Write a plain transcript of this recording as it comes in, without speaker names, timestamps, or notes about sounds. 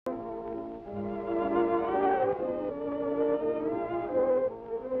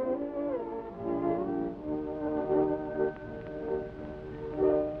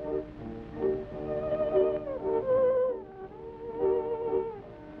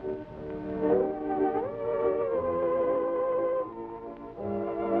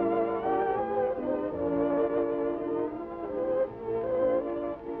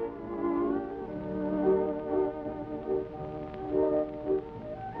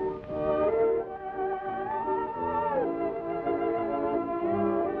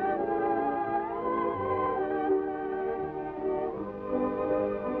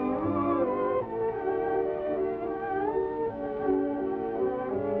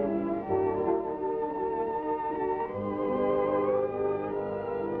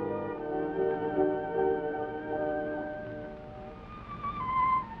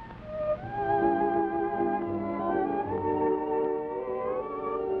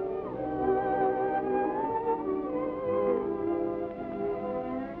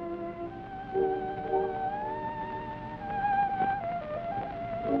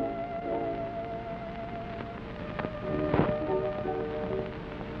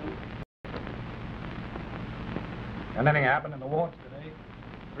Anything happened in the wards today?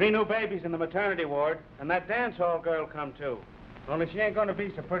 3 new babies in the maternity ward, and that dance hall girl come too. Only she ain't gonna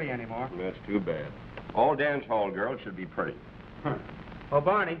be so pretty anymore. That's too bad. All dance hall girls should be pretty. Oh,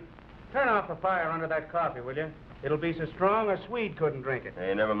 Barney, turn off the fire under that coffee, will you? It'll be so strong a Swede couldn't drink it.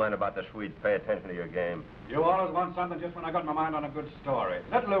 Hey, never mind about the Swedes. Pay attention to your game. You always want something just when I got my mind on a good story.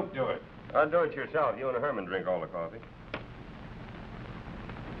 Let Luke do it. Do it yourself. You and Herman drink all the coffee.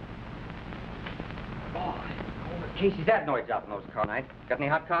 Boy, Casey's adenoids out in those car night. Got any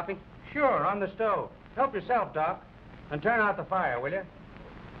hot coffee? Sure, on the stove. Help yourself, Doc. And turn out the fire, will you?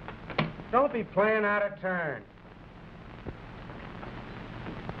 Don't be playing out of turn.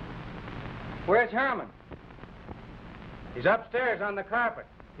 Where's Herman? He's upstairs on the carpet.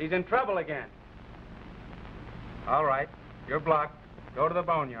 He's in trouble again. All right, you're blocked. Go to the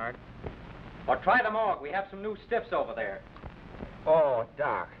boneyard. Or try the morgue. We have some new stiffs over there. Oh,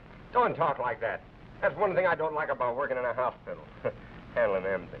 Doc, don't talk like that. That's one thing I don't like about working in a hospital. Handling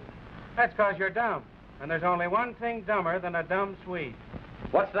them things. That's 'cause you're dumb. And there's only one thing dumber than a dumb Swede.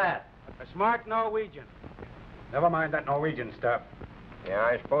 What's that? A smart Norwegian. Never mind that Norwegian stuff. Yeah,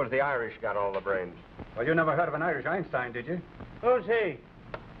 I suppose the Irish got all the brains. Well, you never heard of an Irish Einstein, did you? Who's he?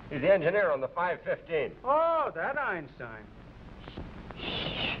 He's the engineer on the 515. Oh, that Einstein.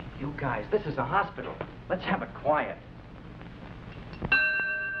 Shh, you guys, this is a hospital. Let's have it quiet.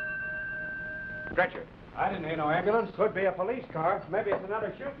 Stretcher. I didn't hear no ambulance. Could be a police car. Maybe it's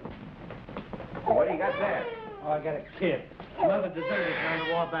another shooting. What do you got there? Oh, I got a kid. Another deserter down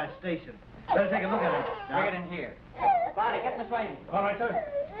the Wabash station. Better take a look at him. Bring it in here. Bonnie, get Miss Whiting. All right, sir.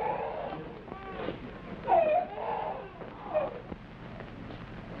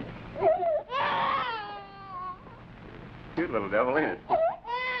 Cute little devil, ain't it?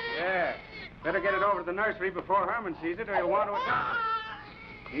 Yeah. Better get it over to the nursery before Herman sees it, or he'll want to adopt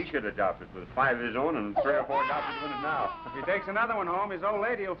He should adopt it with 5 of his own and 3 or 4 doctors doing it now. it. If he takes another one home, his old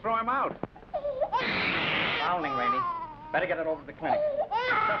lady will throw him out. Fouling, Rainey. Better get it over to the clinic.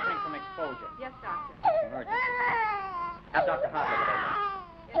 He's suffering from exposure. Yes, doctor. Emergency. Have Dr. Hart look it over.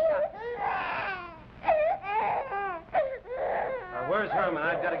 Yes, doctor. Where's Herman?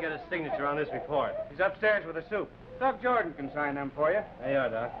 I've got to get his signature on this report. He's upstairs with the soup. Doc Jordan can sign them for you. There you are,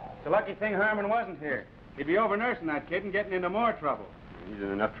 Doc. It's a lucky thing Herman wasn't here. He'd be over nursing that kid and getting into more trouble. He's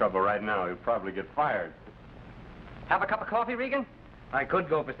in enough trouble right now. He'll probably get fired. Have a cup of coffee, Regan? I could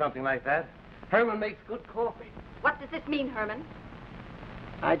go for something like that. Herman makes good coffee. What does this mean, Herman?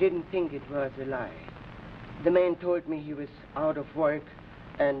 I didn't think it was a lie. The man told me he was out of work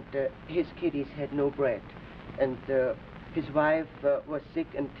and his kiddies had no bread. And his wife was sick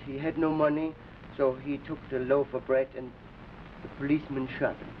and he had no money, so he took the loaf of bread and the policeman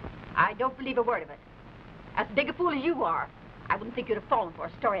shot him. I don't believe a word of it. As big a fool as you are, I wouldn't think you'd have fallen for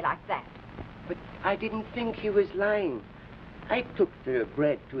a story like that. But I didn't think he was lying. I took the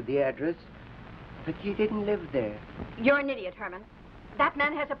bread to the address, but he didn't live there. You're an idiot, Herman. That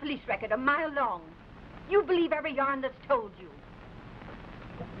man has a police record a mile long. You believe every yarn that's told you.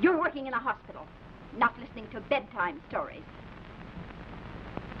 You're working in a hospital, not listening to bedtime stories.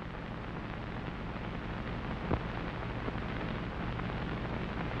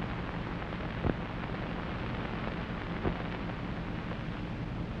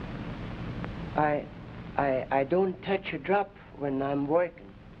 I don't touch a drop when I'm working.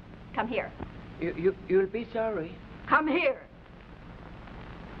 Come here. You'll be sorry. Come here.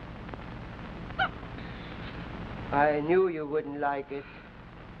 I knew you wouldn't like it.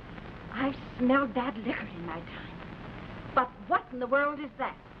 I've smelled bad liquor in my time. But what in the world is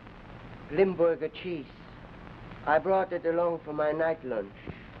that? Limburger cheese. I brought it along for my night lunch.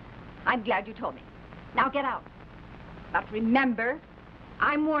 I'm glad you told me. Now get out. But remember,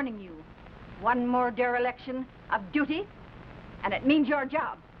 I'm warning you. One more dereliction of duty, and it means your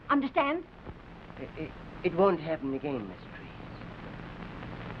job. Understand? It won't happen again, Miss Trees.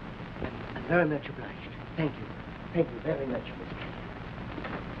 I'm very much obliged. Thank you. Thank you very much, Miss Trees.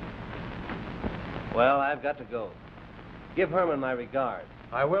 Well, I've got to go. Give Herman my regard.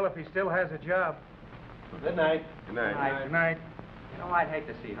 I will if he still has a job. Good night. Good night. Good night. You know, I'd hate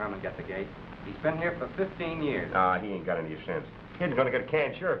to see Herman get the gate. He's been here for 15 years. Ah, he ain't got any sense. Kid's gonna get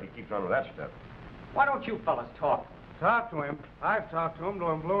canned sure if he keeps on with that stuff. Why don't you fellas talk? Talk to him. I've talked to him till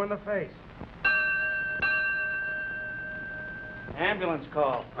I'm blue in the face. Ambulance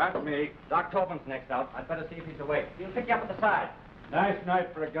call. That's me. Doc Tobin's next out. I'd better see if he's awake. He'll pick you up at the side. Nice night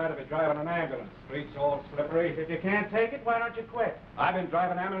for a guy to be driving an ambulance. Streets all slippery. If you can't take it, why don't you quit? I've been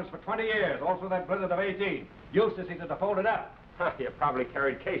driving ambulance for 20 years, all through that blizzard of 18. Used to see that to fold it up. You probably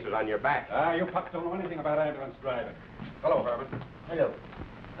carried cases on your back. You pups don't know anything about ambulance driving. Hello, Herman. Hello.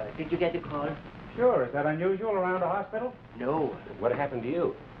 Did you get a call? Sure. Is that unusual around a hospital? No, What happened to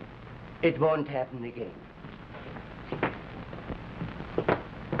you? it won't happen again.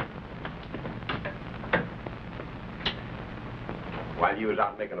 While you was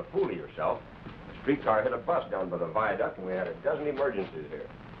out making a fool of yourself, a streetcar hit a bus down by the viaduct, and we had a dozen emergencies here.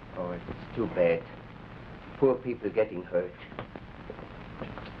 Oh, it's too bad. Poor people getting hurt.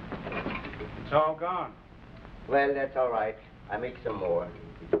 It's all gone. Well, that's all right. I make some more.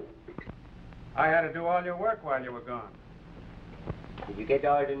 I had to do all your work while you were gone. Did you get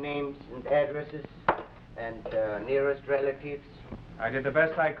all the names and addresses and nearest relatives? I did the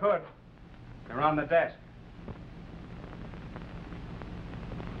best I could. They're on the desk.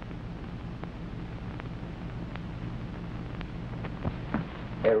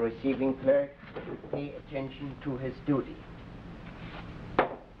 A receiving clerk, pay attention to his duty.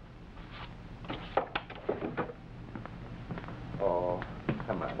 Oh,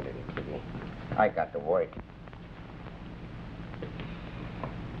 come on, little kitty. I got to work.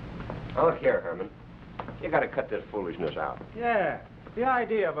 Now, look here, Herman. You gotta cut this foolishness out. Yeah. The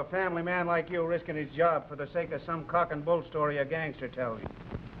idea of a family man like you risking his job for the sake of some cock and bull story a gangster tells you.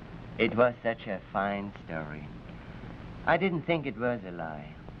 It was such a fine story. I didn't think it was a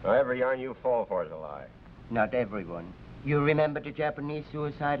lie. Now, every yarn you fall for is a lie. Not everyone. You remember the Japanese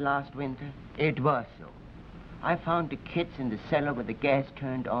suicide last winter? It was so. I found the kids in the cellar with the gas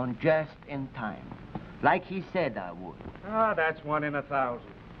turned on just in time. Like he said I would. Ah, that's 1 in 1,000.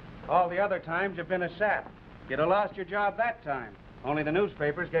 All the other times you've been a sap. You'd have lost your job that time. Only the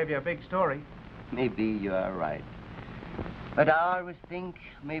newspapers gave you a big story. Maybe you are right. But I always think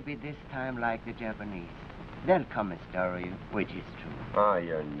maybe this time like the Japanese. There'll come a story which is true. Ah,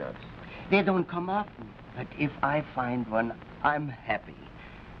 you're nuts. They don't come often. But if I find one, I'm happy.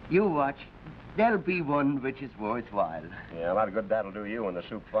 You watch. There'll be one which is worthwhile. Yeah, a lot of good that'll do you when the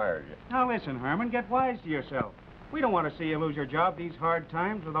soup fires you. Now listen, Herman, get wise to yourself. We don't want to see you lose your job these hard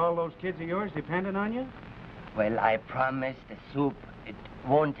times with all those kids of yours depending on you. Well, I promise the soup, it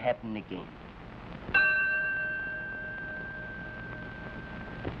won't happen again.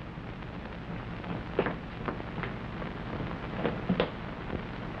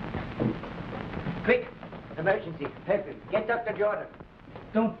 Quick! Emergency. Help him. Get Dr. Jordan.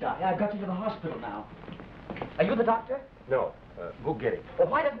 Don't die. I've got you to the hospital now. Are you the doctor? No, go get him. Well,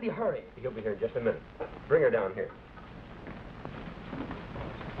 why doesn't he hurry? He'll be here in just a minute. Bring her down here.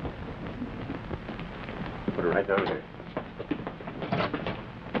 Put her right down here.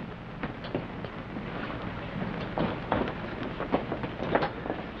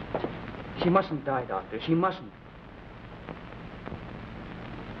 She mustn't die, Doctor. She mustn't.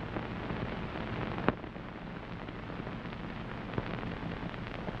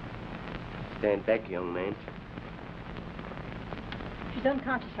 Stand back, young man. She's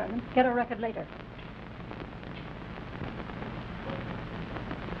unconscious, Herman. Get her record later.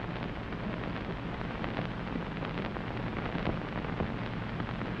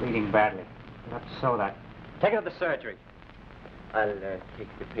 Bleeding badly. You'll have to sew that. Take her to the surgery. I'll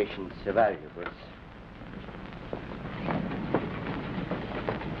take the patient's valuables.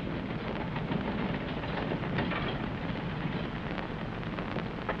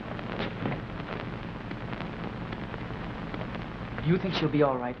 Do you think she'll be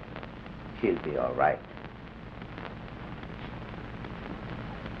all right? She'll be all right.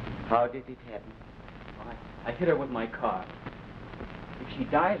 How did it happen? Oh, I hit her with my car. If she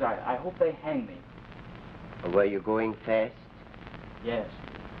dies, I hope they hang me. Were you going fast? Yes.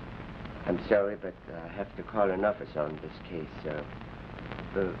 I'm sorry, but I have to call an officer on this case.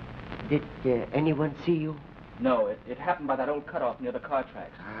 Did anyone see you? No, it happened by that old cutoff near the car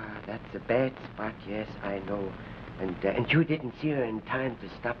tracks. Ah, that's a bad spot, yes, I know. And you didn't see her in time to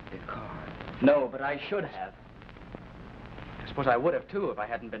stop the car. No, but I should have. I suppose I would have, too, if I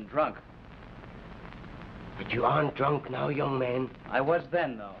hadn't been drunk. But you aren't drunk now, young man. I was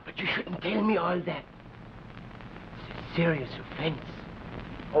then, though. But you shouldn't tell me all that. It's a serious offense.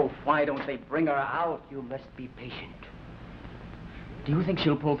 Oh, why don't they bring her out? You must be patient. Do you think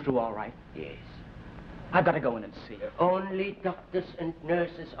she'll pull through all right? Yes. I've got to go in and see her. Only doctors and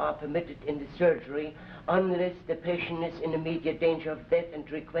nurses are permitted in the surgery unless the patient is in immediate danger of death and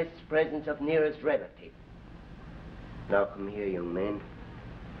requests presence of nearest relative. Now come here, young man.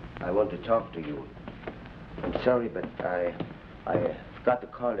 I want to talk to you. I'm sorry, but I've got to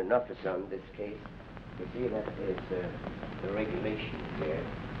call an officer on this case. You see, that is the regulation here.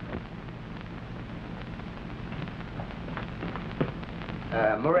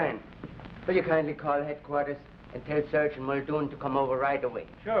 Moran, will you kindly call headquarters and tell Sergeant Muldoon to come over right away?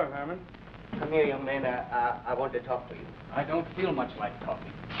 Sure, Herman. Come here, young man. I want to talk to you. I don't feel much like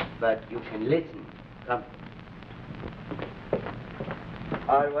talking. But you can listen. Come.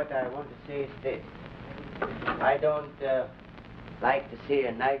 All what I want to say is this. I don't like to see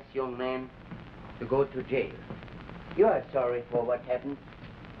a nice young man to go to jail. You are sorry for what happened,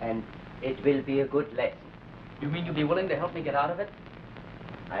 and it will be a good lesson. You mean you'll be willing to help me get out of it?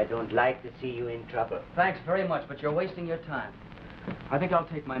 I don't like to see you in trouble. Thanks very much, but you're wasting your time. I think I'll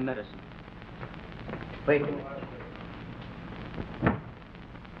take my medicine. Wait a minute.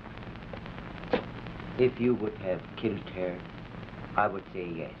 If you would have killed her, I would say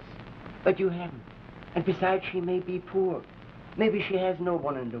yes. But you haven't. And besides, she may be poor. Maybe she has no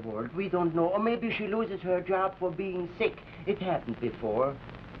one in the world. We don't know. Or maybe she loses her job for being sick. It happened before.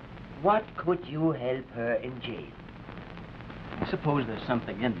 What could you help her in jail? I suppose there's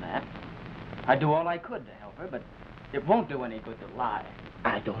something in that. I'd do all I could to help her, but it won't do any good to lie.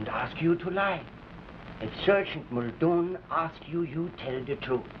 I don't ask you to lie. If Sergeant Muldoon asks you, you tell the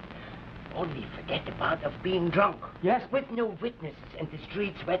truth. Only forget about of being drunk. Yes? With no witnesses and the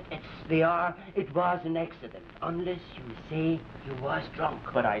streets wet as they are, it was an accident. Unless you say you was drunk.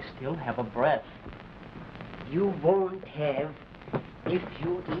 But I still have a breath. You won't have if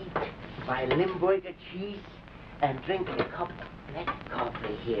you eat my Limburger cheese and drink a cup of black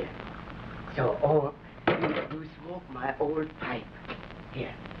coffee here. So, you smoke my old pipe.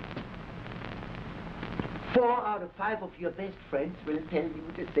 Here. 4 out of 5 of your best friends will tell you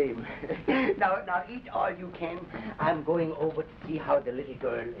the same. Now eat all you can. I'm going over to see how the little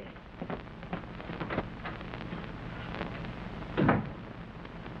girl is.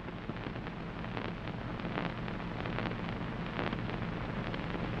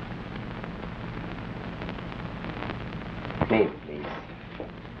 Name, please.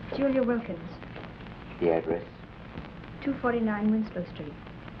 Julia Wilkins, The address. 249 Winslow Street.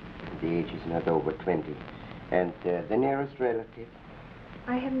 The age is not over 20. And the nearest relative?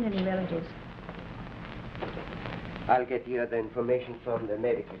 I haven't any relatives. I'll get the other information from the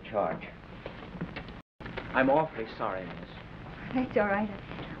medical charge. I'm awfully sorry, miss. That's all right.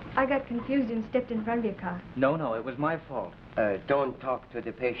 I got confused and stepped in front of your car. No, it was my fault. Don't talk to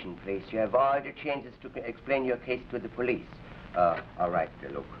the patient, please. You have all the chances to explain your case to the police. All right,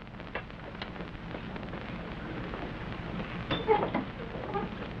 look.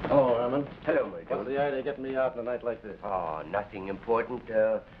 Hello, Herman. Hello, my dear. What's the idea of getting me out on a night like this? Oh, nothing important.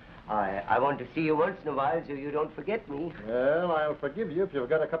 I want to see you once in a while so you don't forget me. Well, I'll forgive you if you've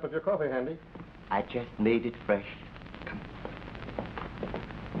got a cup of your coffee handy. I just made it fresh. Come.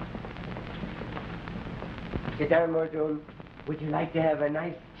 Sit down, Muldoon. Would you like to have a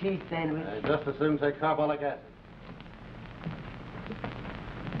nice cheese sandwich? I just as soon take carbolic acid.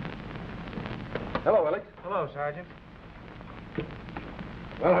 Hello, Willie. Hello, Sergeant.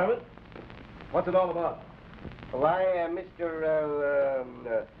 Well, Herman, what's it all about? Why,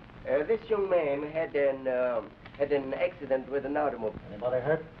 this young man had an accident with an automobile. Anybody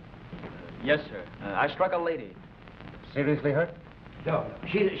hurt? Yes, sir. I struck a lady. Seriously hurt? No.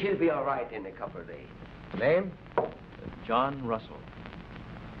 She'll be all right in a couple of days. Name? John Russell,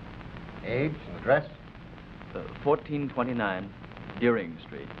 Age? Address? 1429 Deering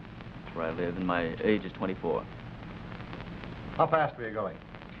Street. That's where I live, and my age is 24. How fast were you going?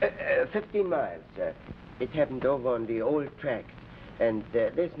 15 miles, sir. It happened over on the old track, and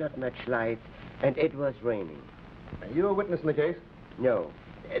there's not much light, and it was raining. Are you a witness in the case? No,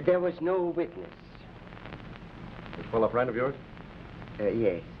 there was no witness. This fellow a friend of yours?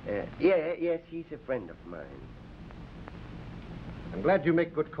 Yes. Yes, he's a friend of mine. I'm glad you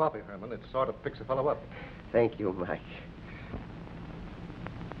make good coffee, Herman. It sort of picks a fellow up. Thank you, Mike.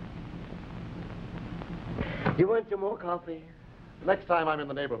 You want some more coffee? Next time I'm in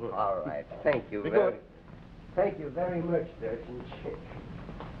the neighborhood. All right. Thank you. Be good. Thank you very much, Sergeant.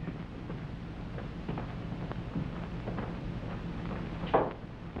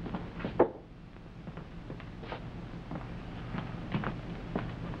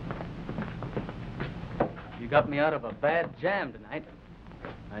 You got me out of a bad jam tonight.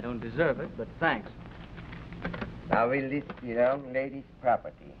 I don't deserve it, but thanks. Now we'll list the young lady's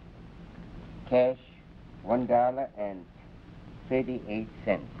property. Cash,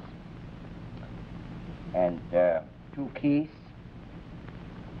 $1.38. And 2 keys.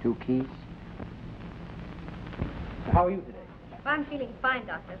 2 keys. How are you today? I'm feeling fine,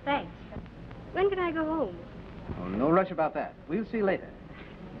 Doctor. Thanks. When can I go home? Oh, no rush about that. We'll see later.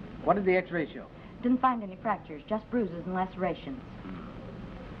 What did the x-ray show? Didn't find any fractures, just bruises and lacerations.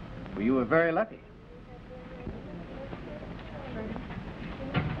 Well, you were very lucky.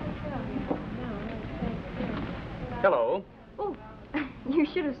 Hello. Oh, you You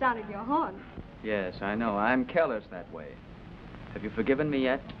should have sounded your horn. Yes, I know. I'm careless that way. Have you forgiven me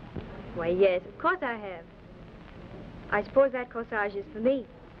yet? Why, yes, of course I have. I suppose that corsage is for me.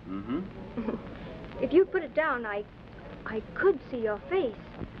 Mm-hmm. If you put it down, I could see your face.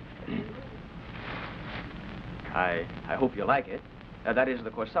 I hope you like it. That is the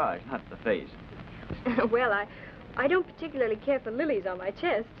corsage, not the face. Well, I don't particularly care for lilies on my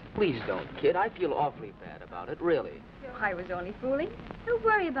chest. Please don't, kid. I feel awfully bad about it, really. I was only fooling. Don't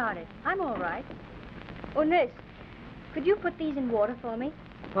worry about it. I'm all right. Oh, nurse, could you put these in water for me?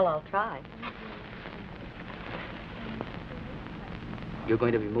 Well, I'll try. You're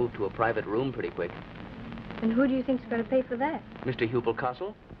going to be moved to a private room pretty quick. And who do you think's going to pay for that? Mr.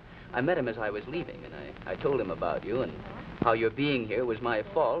 Hupelkossel? I met him as I was leaving, and I told him about you and how your being here was my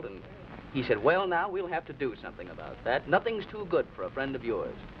fault, and he said, well, now, we'll have to do something about that. Nothing's too good for a friend of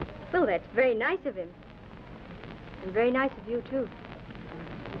yours. Well, that's very nice of him. And very nice of you, too.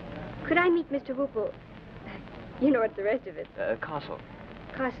 Could I meet Mr. Hoople? You know what's the rest of it. Kossel.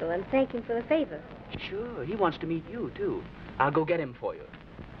 Kossel, and thank him for the favor. Sure, he wants to meet you, too. I'll go get him for you.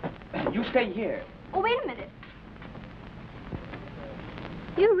 You stay here. Oh, wait a minute.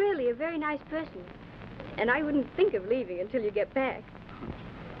 You're really a very nice person. And I wouldn't think of leaving until you get back.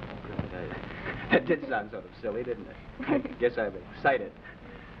 That did sound sort of silly, didn't it? I guess I'm excited.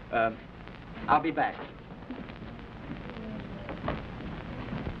 I'll be back.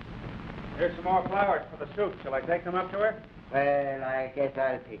 Here's some more flowers for the soup. Shall I take them up to her? Well, I guess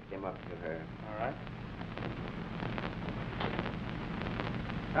I'll take them up to her. All right.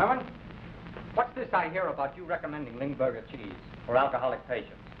 Owen, what's this I hear about you recommending Limburger cheese for alcoholic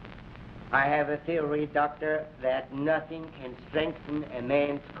patients? I have a theory, Doctor, that nothing can strengthen a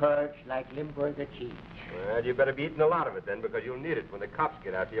man's courage like Limburger cheese. Well, you better be eating a lot of it then, because you'll need it when the cops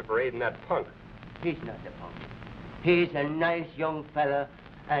get after you for aiding that punk. He's not a punk. He's a nice young fella,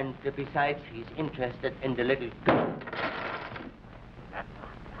 and besides, he's interested in the little girl.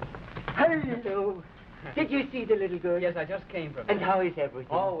 Hello. Did you see the little girl? Yes, I just came from And there. how is everything?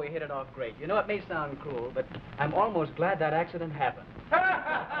 Oh, we hit it off great. You know, it may sound cruel, but I'm almost glad that accident happened.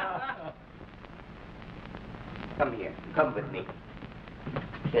 Come here. Come with me.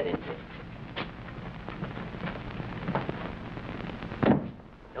 Get in here.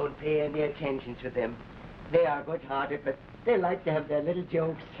 Don't pay any attention to them. They are good-hearted, but they like to have their little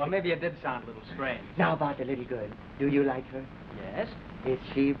jokes. Well, maybe it did sound a little strange. Now about the little girl. Do you like her? Yes? Is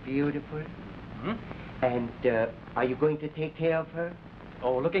she beautiful? Hmm? And are you going to take care of her?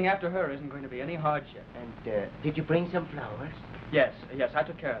 Oh, looking after her isn't going to be any hardship. And did you bring some flowers? Yes, I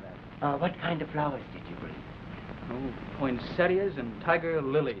took care of that. What kind of flowers did you bring? Oh, poinsettias and tiger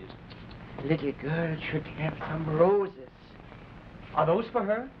lilies. Little girl should have some roses. Are those for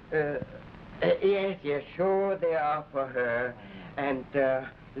her? Yes, sure they are for her. And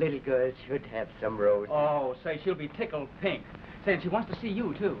little girl should have some roses. Oh, say, she'll be tickled pink. Say, and she wants to see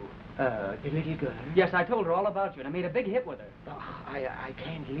you, too. The little girl? Yes, I told her all about you, and I made a big hit with her. Oh, I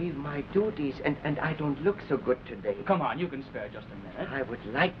can't leave my duties, and I don't look so good today. Come on, you can spare just a minute. I would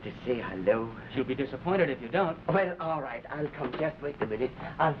like to say hello. She'll be disappointed if you don't. Well, all right, I'll come. Just wait a minute.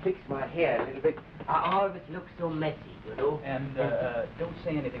 I'll fix my hair a little bit. I always look so messy, you know. And don't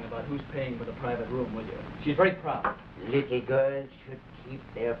say anything about who's paying for the private room, will you? She's very proud. Little girls should keep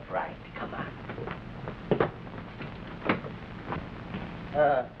their pride. Come on.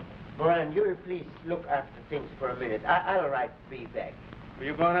 Marian, you will please look after things for a minute. I'll be back. Are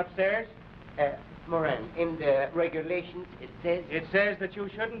you going upstairs? Marian, in the regulations, it says... It says that you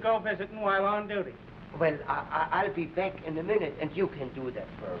shouldn't go visiting while on duty. Well, I'll be back in a minute, and you can do that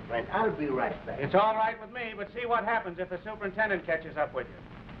for a friend. I'll be right back. It's all right with me, but see what happens if the superintendent catches up with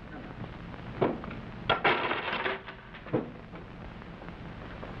you.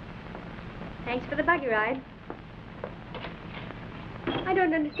 Thanks for the buggy ride. I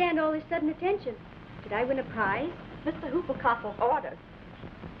don't understand all this sudden attention. Did I win a prize? Mr. Hupelkossel's orders.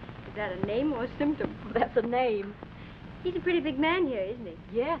 Is that a name or a symptom? That's a name. He's a pretty big man here, isn't he?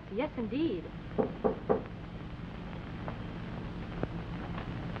 Yes, indeed.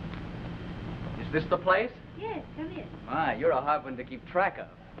 Is this the place? Yes, come in. My, you're a hard one to keep track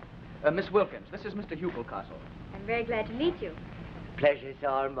of. Miss Wilkins, this is Mr. Hupelkossel. I'm very glad to meet you. Pleasure's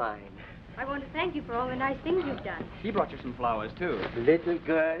all mine. I want to thank you for all the nice things you've done. He brought you some flowers, too. Little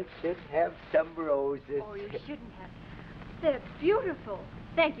girls should have some roses. Oh, you shouldn't have. They're beautiful.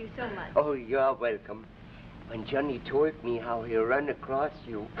 Thank you so much. Oh, you're welcome. When Johnny told me how he ran across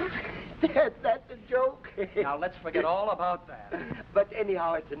you, that's a joke. Now, let's forget all about that. But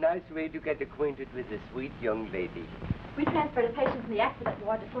anyhow, it's a nice way to get acquainted with a sweet young lady. We transferred a patient from the accident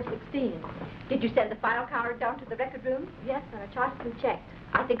ward to 416. Did you send the file counter down to the record room? Yes, sir. A chart's been checked.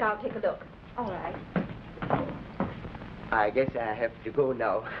 I think I'll take a look. All right. I guess I have to go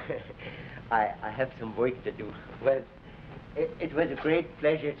now. I have some work to do. Well, it was a great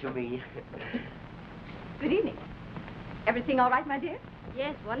pleasure to me. Good evening. Everything all right, my dear?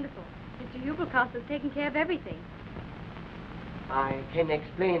 Yes, wonderful. Mr. Hubelkost has taken care of everything. I can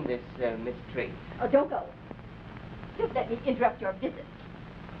explain this, Miss Trace. Oh, don't go. Just let me interrupt your visit.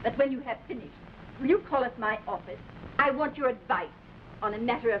 But when you have finished, will you call at my office? I want your advice on a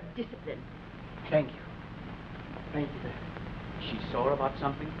matter of discipline. Thank you. Thank you. She's sore about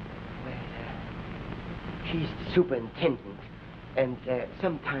something? Well, she's the superintendent, and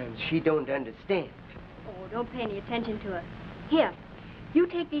sometimes she don't understand. Oh, don't pay any attention to her. Here, you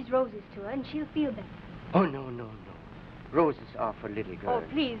take these roses to her and she'll feel better. Oh, no. Roses are for little girls.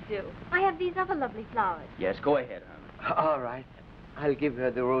 Oh, please do. I have these other lovely flowers. Yes, go ahead, Herman. All right. I'll give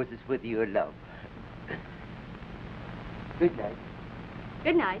her the roses with your love. Good night.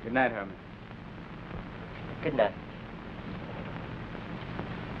 Good night. Good night, Herman. Good night.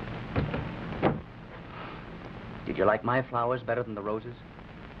 Did you like my flowers better than the roses?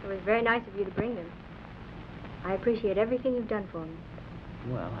 It was very nice of you to bring them. I appreciate everything you've done for me.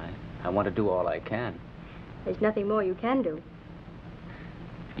 Well, I want to do all I can. There's nothing more you can do.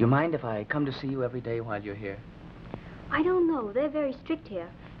 Do you mind if I come to see you every day while you're here? I don't know. They're very strict here.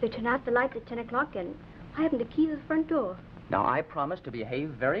 They turn out the lights at 10 o'clock, and I haven't a key to the front door. Now, I promise to behave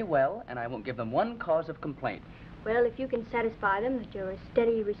very well, and I won't give them one cause of complaint. Well, if you can satisfy them that you're a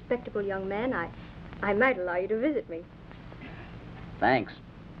steady, respectable young man, I might allow you to visit me. Thanks.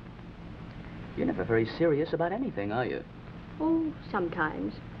 You're never very serious about anything, are you? Oh,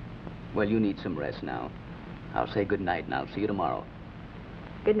 sometimes. Well, you need some rest now. I'll say good night, and I'll see you tomorrow.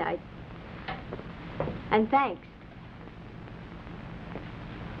 Good night. And thanks.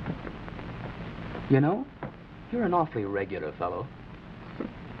 You know, you're an awfully regular fellow.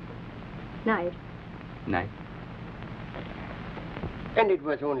 Night. Night. And it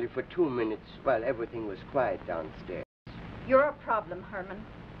was only for 2 minutes while everything was quiet downstairs. You're a problem, Herman.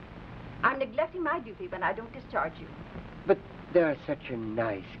 I'm neglecting my duty when I don't discharge you. But they're such a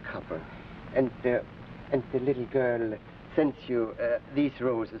nice couple. And the little girl sends you these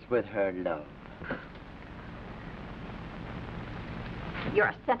roses with her love. You're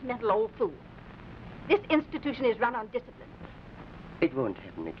a sentimental old fool. This institution is run on discipline. It won't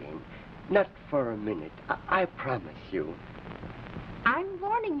happen again. Not for a minute. I promise you. I'm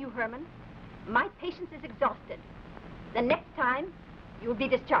warning you, Herman. My patience is exhausted. The next time, you'll be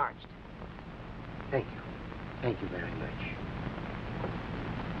discharged. Thank you. Thank you very much.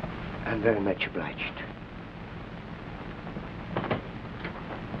 I'm very much obliged.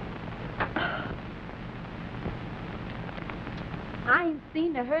 I ain't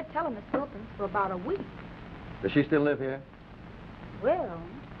seen or heard tell of Miss Wilkins for about a week. Does she still live here? Well,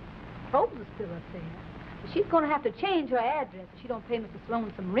 Thorpe is still up there. But she's going to have to change her address if she don't pay Mr.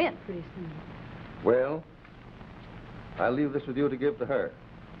 Sloan some rent pretty soon. Well, I'll leave this with you to give to her.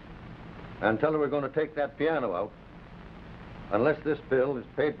 And tell her we're going to take that piano out unless this bill is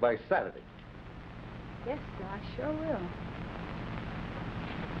paid by Saturday. Yes, sir, I sure will.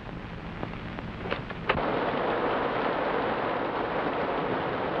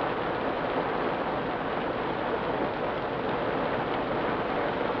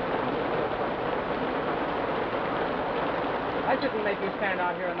 I shouldn't make you stand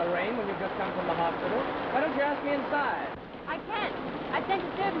out here in the rain when you've just come from the hospital. Why don't you ask me inside? I can't. I sent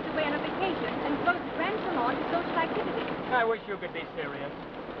a servant away on a vacation and closed the grand salon to social activities. I wish you could be serious.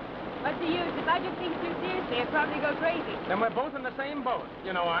 What's the use? If I took things too seriously, I'd probably go crazy. Then we're both in the same boat.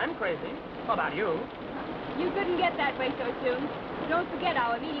 You know I'm crazy. How about you? You couldn't get that way so soon. Don't forget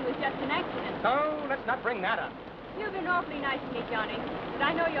our meeting was just an accident. Oh, let's not bring that up. You've been awfully nice to me, Johnny. But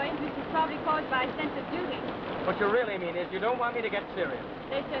I know your interest is probably caused by a sense of duty. What you really mean is you don't want me to get serious.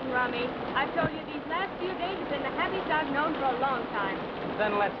 Listen, Rummy, I've told you these last few days have been the happiest I've known for a long time.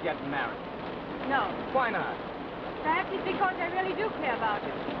 Then let's get married. No. Why not? Perhaps it's because I really do care about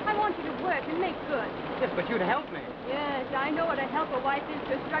you. I want you to work and make good. Yes, but you'd help me. Yes, I know what a help a wife is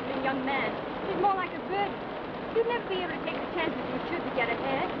to a struggling young man. She's more like a burden. You'd never be able to take the chances you should to get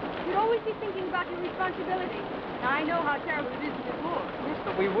ahead. You'd always be thinking about your responsibility. Now, I know how terrible it is to be poor. Yes,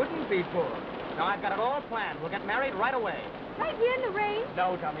 but we wouldn't be poor. Now, I've got it all planned. We'll get married right away. Right here in the rain?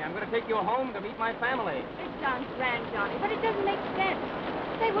 No, Tommy, I'm going to take you home to meet my family. It sounds grand, Johnny, but it doesn't make sense.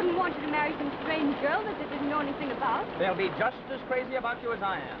 They wouldn't want you to marry some strange girl that they didn't know anything about. They'll be just as crazy about you as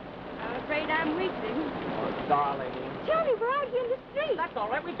I am. I'm afraid I'm weakling. Oh, darling. Johnny, we're out here in the street. That's all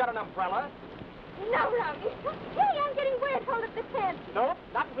right. We've got an umbrella. Now, Rowdy. Hey, I'm getting wet. Hold up the tent. No,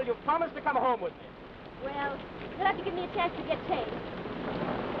 not until you've promised to come home with me. Well, you'll have to give me a chance to get changed.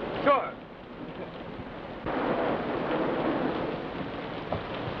 Sure.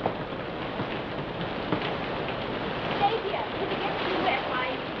 Stay here. If it gets too wet, why,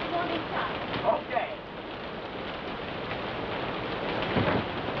 you won't inside. Okay.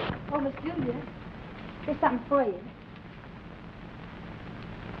 Oh, Miss Julia, there's something for you.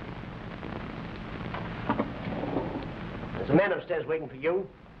 There's a man upstairs waiting for you.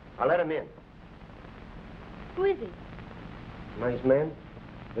 I'll let him in. Who is he? Nice man.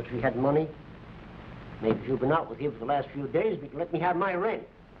 Looks like he had money. Maybe if you've been out with him for the last few days, we can let me have my rent.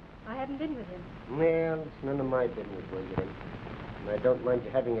 I haven't been with him. Well, it's none of my business where you're in. And I don't mind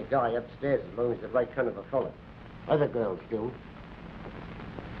you having a guy upstairs as long as the right kind of a fella. Other girls do.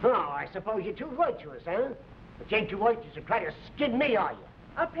 Oh, I suppose you're too virtuous, huh? But you ain't too virtuous to try to skin me, are you?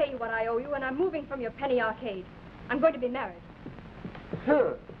 I'll pay you what I owe you, and I'm moving from your penny arcade. I'm going to be married.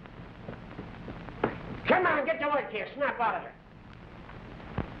 Huh. Come on, get to work here. Snap out of it.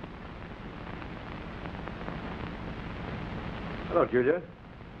 Hello, Julia.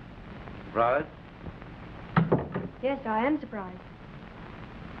 Surprised? Yes, I am surprised.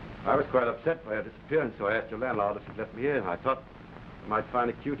 I was quite upset by her disappearance, so I asked your landlord if she'd let me in. I thought I might find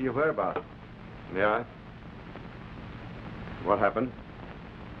a cue to your whereabouts. May I? What happened?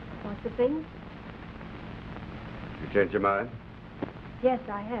 What's the thing? You changed your mind? Yes,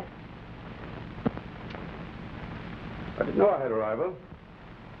 I have. I didn't know I had a rival.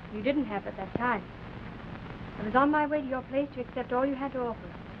 You didn't have at that time. I was on my way to your place to accept all you had to offer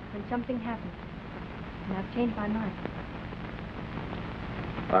when something happened. And I've changed my mind.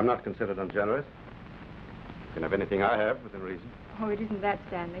 I'm not considered ungenerous. You can have anything I have within reason. Oh, it isn't that,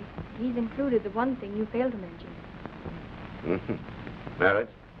 Stanley. He's included the one thing you failed to mention. Marriage?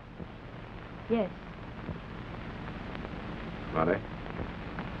 Yes. Money?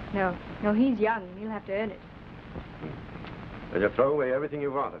 No, he's young. He'll have to earn it. Then you'll throw away everything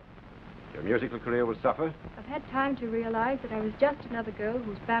you wanted. Your musical career will suffer. I've had time to realize that I was just another girl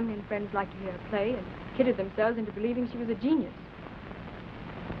whose family and friends liked to hear her play and kidded themselves into believing she was a genius.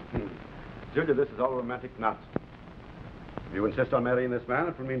 Julia, this is all romantic nonsense. If you insist on marrying this man,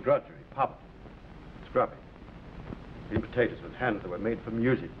 it will mean drudgery, poverty, scrubbing, eating potatoes with hands that were made for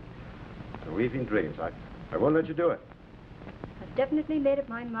music, and weaving dreams. I won't let you do it. I've definitely made up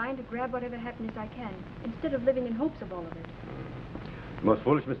my mind to grab whatever happiness I can, instead of living in hopes of all of it. The most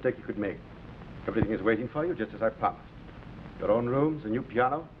foolish mistake you could make. Everything is waiting for you, just as I promised. Your own rooms, a new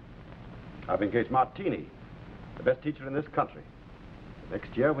piano. I've engaged Martini, the best teacher in this country.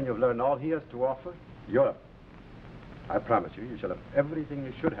 Next year, when you've learned all he has to offer, Europe. I promise you, you shall have everything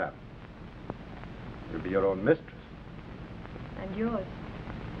you should have. You'll be your own mistress. And yours.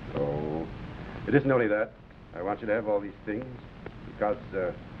 Oh, it isn't only that. I want you to have all these things because,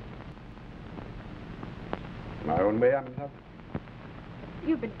 my own way, I'm in love.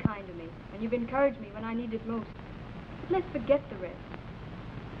 You've been kind to me, and you've encouraged me when I needed most. Let's forget the rest.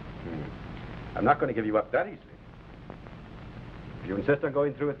 I'm not going to give you up that easily. If you insist on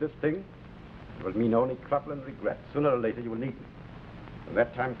going through with this thing, it will mean only trouble and regret. Sooner or later, you will need me. When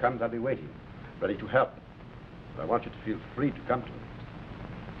that time comes, I'll be waiting, ready to help. But I want you to feel free to come to me.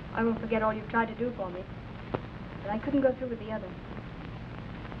 I won't forget all you've tried to do for me. But I couldn't go through with the other.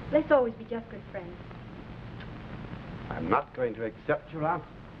 Let's always be just good friends. I'm not going to accept your answer.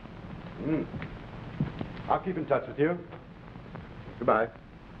 I'll keep in touch with you. Goodbye.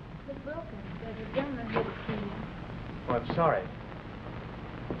 Miss Wilkins, there's a gentleman here to see you. Oh, I'm sorry.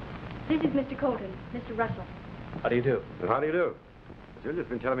 This is Mr. Colton, Mr. Russell. How do you do? And how do you do? Julia's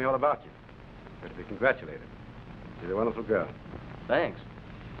been telling me all about you. You're to be congratulated. She's a wonderful girl. Thanks.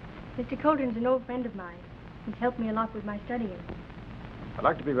 Mr. Colton's an old friend of mine. He's helped me a lot with my studying. I'd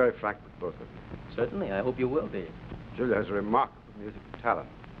like to be very frank with both of you. Certainly, I hope you will be. Julia has a remarkable musical talent,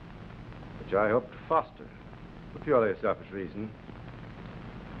 which I hope to foster, for purely a selfish reason.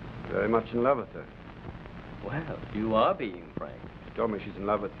 Very much in love with her. Well, you are being frank. She told me she's in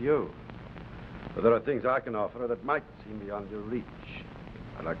love with you. But there are things I can offer her that might seem beyond your reach.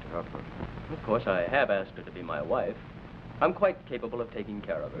 I'd like to help her. Of course, I have asked her to be my wife. I'm quite capable of taking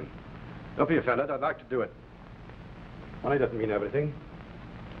care of her. Don't be offended. I'd like to do it. Money doesn't mean everything.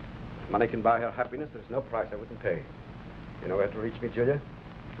 If money can buy her happiness, there's no price I wouldn't pay. You know where to reach me, Julia?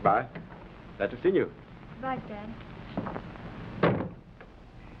 Goodbye. Glad to see you. Goodbye, Stan.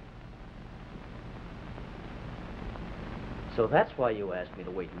 So that's why you asked me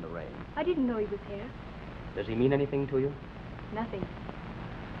to wait in the rain. I didn't know he was here. Does he mean anything to you? Nothing.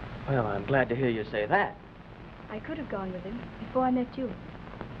 Well, I'm glad to hear you say that. I could have gone with him before I met you.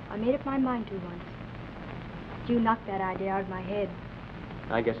 I made up my mind to once. You knocked that idea out of my head.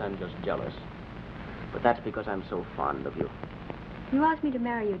 I guess I'm just jealous. But that's because I'm so fond of you. You asked me to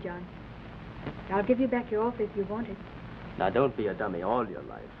marry you, John. I'll give you back your offer if you want it. Now, don't be a dummy all your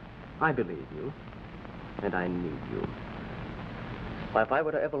life. I believe you. And I need you. Why, if I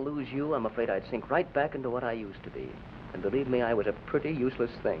were to ever lose you, I'm afraid I'd sink right back into what I used to be. And believe me, I was a pretty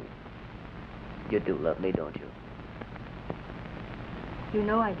useless thing. You do love me, don't you? You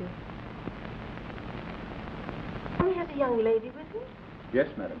know I do. He has a young lady with him? Yes,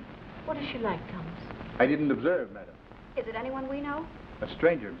 madam. What is she like, Thomas? I didn't observe, madam. Is it anyone we know? A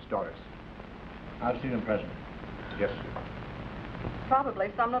stranger, Miss Doris. I'll see them present. Yes, sir.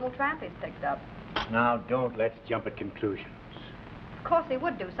 Probably some little tramp he's picked up. Now, don't let's jump at conclusions. Of course he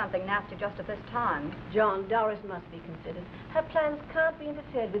would do something nasty just at this time. John, Doris must be considered. Her plans can't be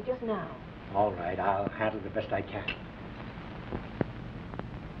interfered with just now. All right, I'll handle the best I can.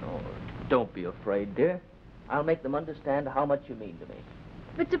 Oh, don't be afraid, dear. I'll make them understand how much you mean to me.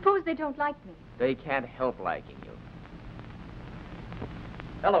 But suppose they don't like me. They can't help liking you.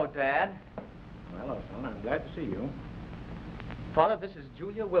 Hello, Dad. Well, hello, son. I'm glad to see you. Father, this is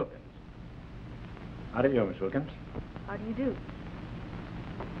Julia Wilkins. How do you do, Miss Wilkins? How do you do?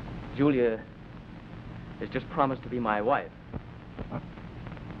 Julia has just promised to be my wife. Huh?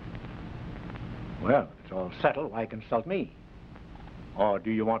 Well, if it's all settled, why consult me? Or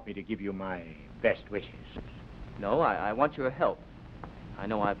do you want me to give you my best wishes? No, I want your help. I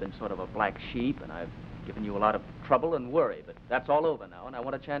know I've been sort of a black sheep, and I've given you a lot of trouble and worry, but that's all over now, and I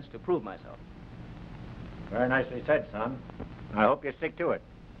want a chance to prove myself. Very nicely said, son. I hope you stick to it.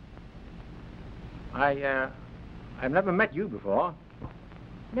 I've never met you before.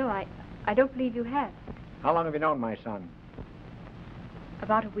 No, I don't believe you have. How long have you known my son?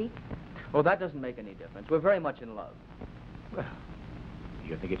 About a week. Well, that doesn't make any difference. We're very much in love. Well, do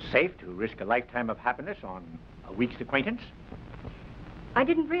you think it's safe to risk a lifetime of happiness on a week's acquaintance? I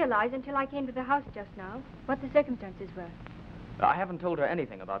didn't realize until I came to the house just now what the circumstances were. I haven't told her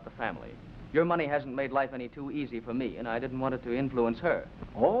anything about the family. Your money hasn't made life any too easy for me, and I didn't want it to influence her.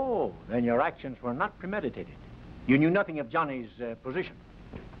 Oh, then your actions were not premeditated. You knew nothing of Johnny's position.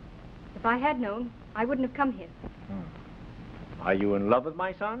 If I had known, I wouldn't have come here. Are you in love with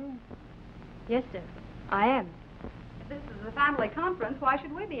my son? Yes, sir. I am. If this is a family conference, why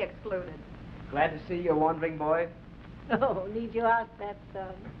should we be excluded? Glad to see you, wandering boy. Oh, need you ask that,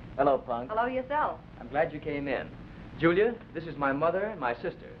 son? Hello, Punk. Hello yourself. I'm glad you came in. Julia, this is my mother and my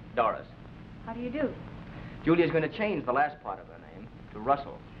sister, Doris. How do you do? Julia's going to change the last part of her name to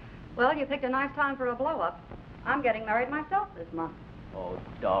Russell. Well, you picked a nice time for a blow-up. I'm getting married myself this month. Oh,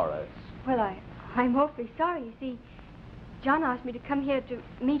 Doris. Well, I'm awfully sorry. You see, John asked me to come here to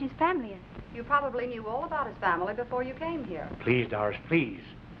meet his family. You probably knew all about his family before you came here. Please, Doris, please.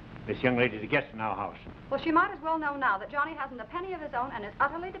 This young lady's a guest in our house. Well, she might as well know now that Johnny hasn't a penny of his own and is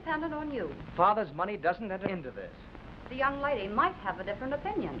utterly dependent on you. Father's money doesn't enter into this. The young lady might have a different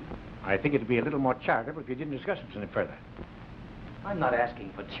opinion. I think it'd be a little more charitable if you didn't discuss it any further. I'm not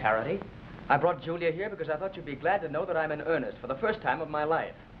asking for charity. I brought Julia here because I thought you'd be glad to know that I'm in earnest for the first time of my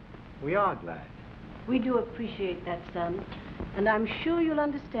life. We are glad. We do appreciate that, son. And I'm sure you'll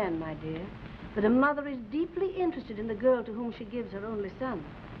understand, my dear, that a mother is deeply interested in the girl to whom she gives her only son.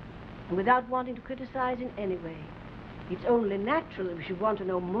 And without wanting to criticize in any way, it's only natural if we should want to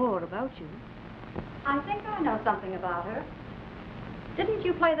know more about you. I think I know something about her. Didn't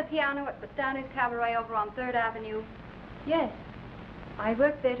you play the piano at Bastani's Cabaret over on 3rd Avenue? Yes. I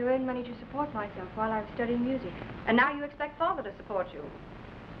worked there to earn money to support myself while I was studying music. And now you expect Father to support you.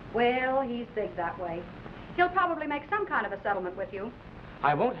 Well, he's big that way. He'll probably make some kind of a settlement with you.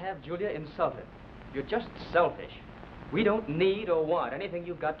 I won't have Julia insulted. You're just selfish. We don't need or want anything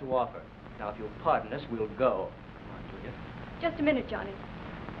you've got to offer. Now, if you'll pardon us, we'll go. Come on, Julia. Just a minute, Johnny.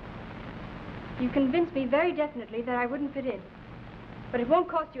 You convinced me very definitely that I wouldn't fit in. But it won't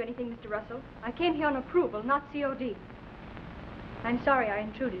cost you anything, Mr. Russell. I came here on approval, not COD. I'm sorry I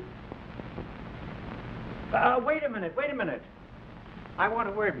intruded. Wait a minute. I want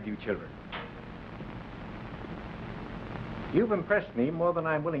a word with you children. You've impressed me more than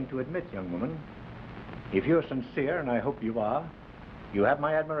I'm willing to admit, young woman. If you're sincere, and I hope you are, you have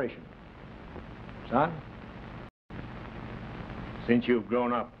my admiration. Son, since you've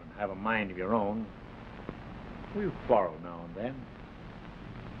grown up and have a mind of your own, we've quarreled now and then.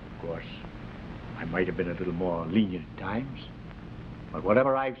 Of course, I might have been a little more lenient at times, but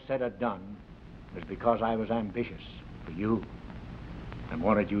whatever I've said or done was because I was ambitious for you and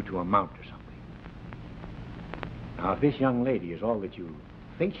wanted you to amount to something. Now, if this young lady is all that you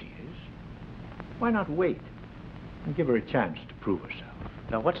think she is, why not wait and give her a chance to prove herself?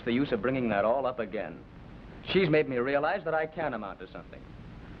 Now, what's the use of bringing that all up again? She's made me realize that I can amount to something.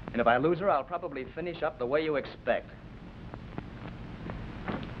 And if I lose her, I'll probably finish up the way you expect.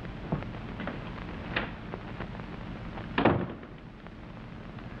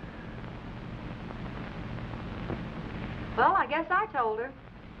 Well, I guess I told her.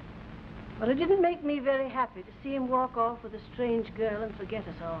 Well, it didn't make me very happy to see him walk off with a strange girl and forget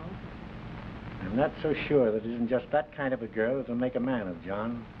us all. I'm not so sure that it isn't just that kind of a girl that'll make a man of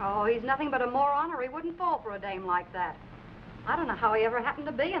John. Oh, he's nothing but a moron, or he wouldn't fall for a dame like that. I don't know how he ever happened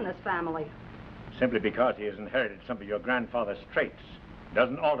to be in this family. Simply because he has inherited some of your grandfather's traits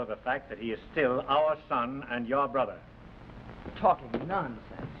doesn't alter the fact that he is still our son and your brother. Talking nonsense.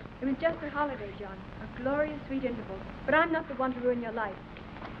 It was just a holiday, John. A glorious, sweet interval. But I'm not the one to ruin your life.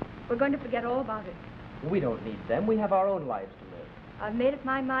 We're going to forget all about it. We don't need them. We have our own lives to live. I've made up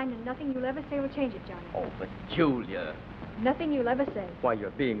my mind, and nothing you'll ever say will change it, Johnny. Oh, but Julia. Nothing you'll ever say. Why,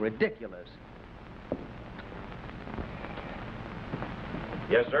 you're being ridiculous.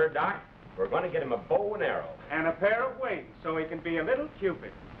 Yes, sir, Doc. We're going to get him a bow and arrow. And a pair of wings, so he can be a little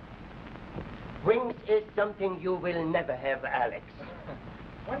Cupid. Wings is something you will never have, Alex.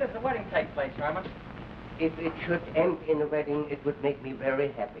 When does the wedding take place, Herman? If it should end in a wedding, it would make me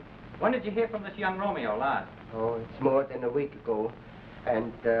very happy. When did you hear from this young Romeo, lad? Oh, it's more than a week ago.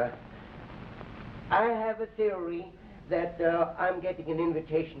 And I have a theory that I'm getting an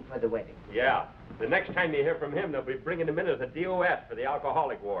invitation for the wedding. Yeah. The next time you hear from him, they'll be bringing him in as a DOS for the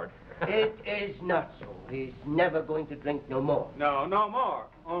alcoholic ward. It is not so. He's never going to drink no more. No, no more.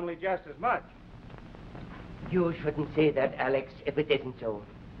 Only just as much. You shouldn't say that, Alex, if it isn't so.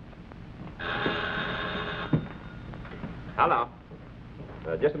 Hello.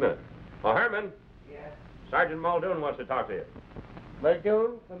 Just a minute. Oh, Herman. Yes? Sergeant Muldoon wants to talk to you.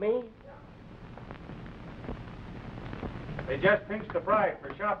 Muldoon, for me? They just pinched the bride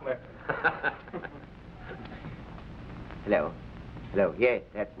for shoplifting. Hello. Hello. Yes,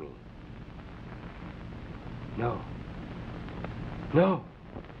 that's me. No. No.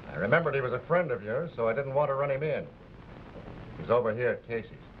 I remembered he was a friend of yours, so I didn't want to run him in. He's over here at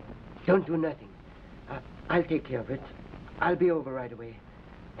Casey's. Don't do nothing. I'll take care of it. I'll be over right away.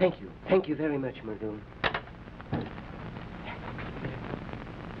 Thank you. Thank you very much, Muldoon.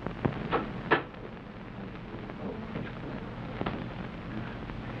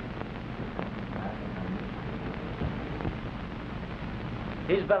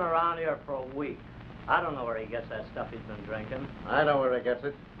 He's been around here for a week. I don't know where he gets that stuff he's been drinking. I know where he gets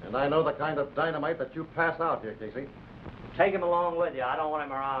it, and I know the kind of dynamite that you pass out here, Casey. Take him along with you. I don't want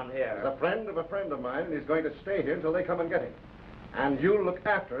him around here. He's a friend of mine, and he's going to stay here until they come and get him. And you'll look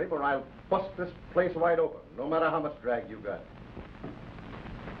after him, or I'll bust this place wide open, no matter how much drag you got.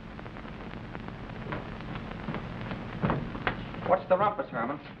 What's the rumpus,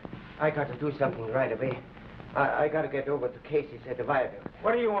 Herman? I got to do something right away. I got to get over to Casey's at the viaduct.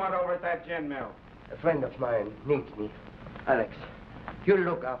 What do you want over at that gin mill? A friend of mine needs me. Alex, you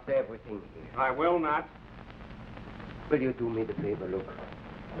look after everything here. I will not. Will you do me the favor, look?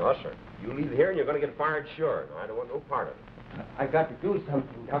 No, sir. You leave here and you're going to get fired sure. No, I don't want no part of it. I got to do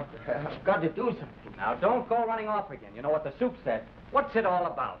something, Doctor. I've got to do something. Now, don't go running off again. You know what the soup said. What's it all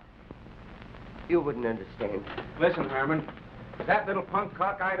about? You wouldn't understand. Listen, Herman. Is that little punk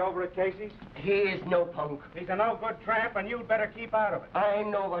cockeyed over at Casey's? He is no punk. He's a no-good tramp, and you'd better keep out of it. I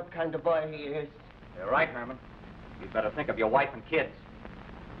know what kind of boy he is. You're right, Herman. You'd better think of your wife and kids.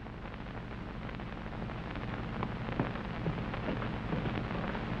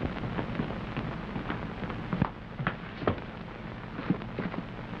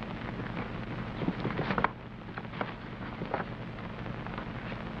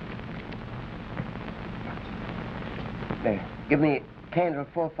 There, give me candle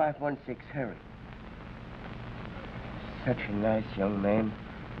 4516, hurry. Such a nice young man,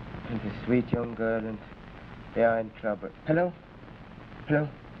 and a sweet young girl, and they are in trouble. Hello? Hello?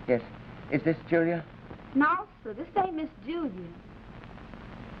 Yes. Is this Julia? No, sir, this ain't Miss Julia.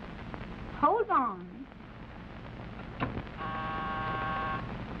 Hold on.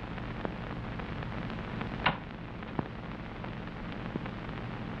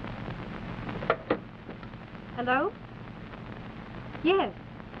 Hello? Yes.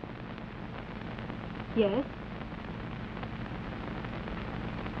 Yes.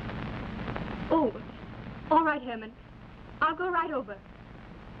 Oh, all right, Herman. I'll go right over.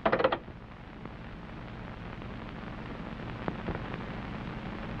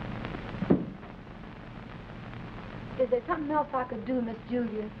 Is there something else I could do, Miss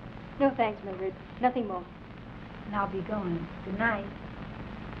Julia? No, thanks, Mildred. Nothing more. And I'll be going. Good night.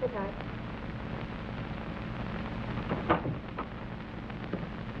 Good night.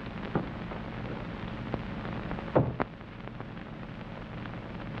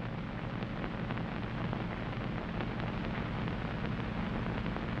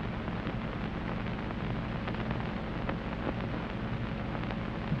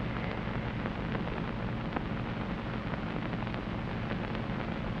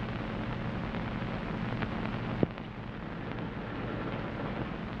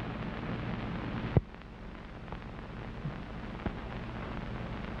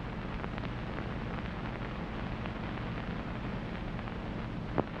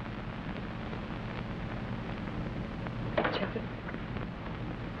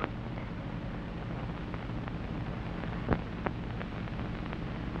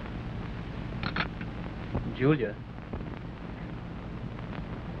 Julia.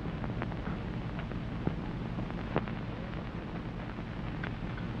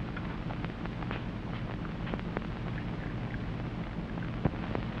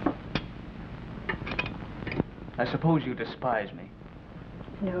 I suppose you despise me.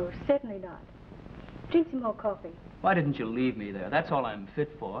 No, certainly not. Drink some more coffee. Why didn't you leave me there? That's all I'm fit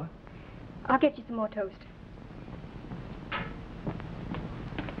for. I'll get you some more toast.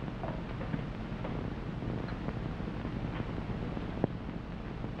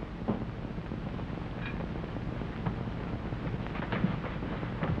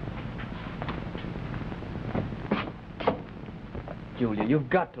 Julia, you've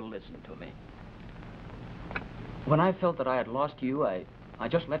got to listen to me. When I felt that I had lost you, I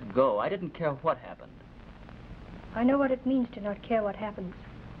just let go. I didn't care what happened. I know what it means to not care what happens.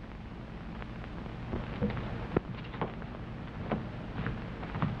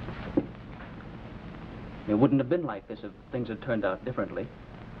 It wouldn't have been like this if things had turned out differently.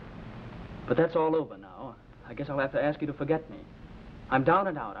 But that's all over now. I guess I'll have to ask you to forget me. I'm down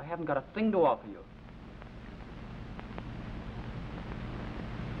and out. I haven't got a thing to offer you.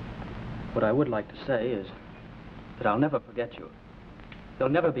 What I would like to say is that I'll never forget you.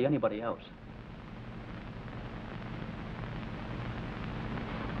 There'll never be anybody else.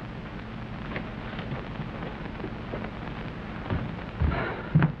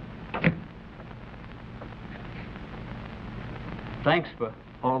 Thanks for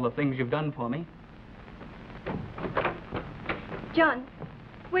all the things you've done for me. John,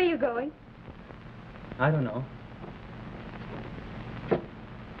 where are you going? I don't know.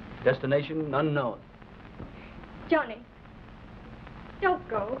 Destination unknown. Johnny, don't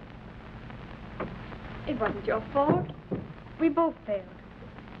go. It wasn't your fault. We both failed.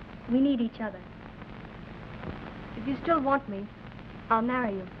 We need each other. If you still want me, I'll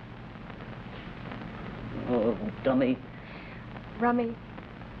marry you. Oh, dummy. Rummy,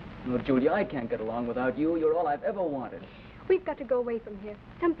 No, Julia, I can't get along without you. You're all I've ever wanted. we've got to go away from here.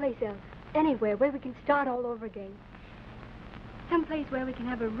 Someplace else. Anywhere where we can start all over again. Someplace where we can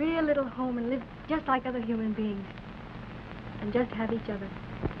have a real little home and live just like other human beings. And just have each other.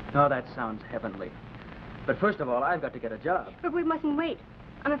 Oh, that sounds heavenly. But first of all, I've got to get a job. But we mustn't wait.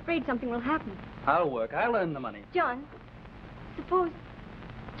 I'm afraid something will happen. I'll work. I'll earn the money. John,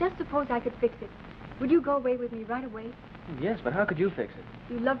 just suppose I could fix it. Would you go away with me right away? Yes, but how could you fix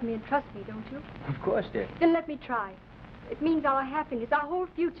it? You love me and trust me, don't you? Of course, dear. Then let me try. It means our happiness, our whole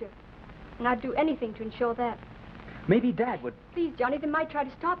future. And I'd do anything to ensure that. Maybe Dad would... Please, Johnny, they might try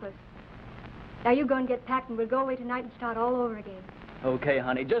to stop us. Now you go and get packed and we'll go away tonight and start all over again. Okay,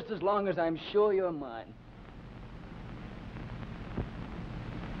 honey, just as long as I'm sure you're mine.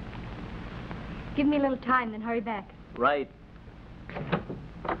 Give me a little time, then hurry back. Right.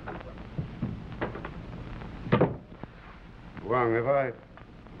 Wang, have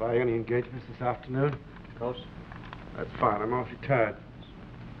I any engagements this afternoon? Of course. That's fine. I'm awfully tired.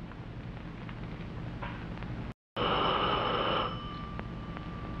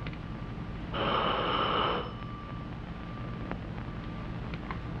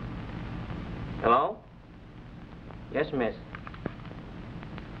 Hello? Yes, miss.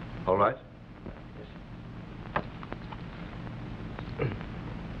 All right.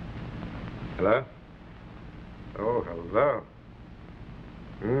 Hello? Oh, hello.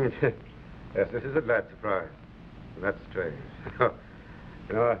 Yes, this is a glad surprise. That's strange.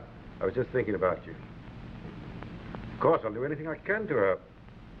 You know, I was just thinking about you. Of course, I'll do anything I can to help.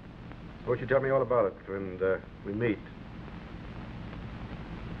 Suppose you tell me all about it when we meet.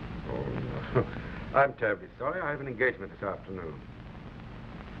 Oh, no. I'm terribly sorry. I have an engagement this afternoon.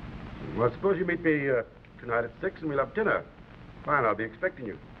 Well, suppose you meet me tonight at 6 and we'll have dinner. Fine, I'll be expecting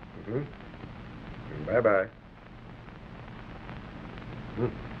you. Bye-bye.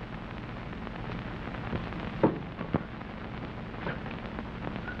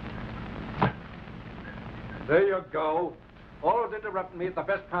 There you go. Always interrupting me at the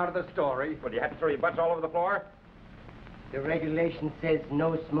best part of the story. Well, you had to throw your butts all over the floor? The regulation says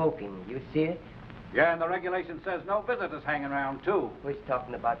no smoking. You see it? Yeah, and the regulation says no visitors hanging around, too. Who's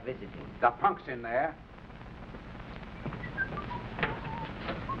talking about visiting? The punk's in there.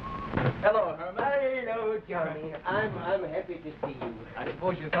 Hello, Herman. Hello, Johnny. I'm happy to see you. I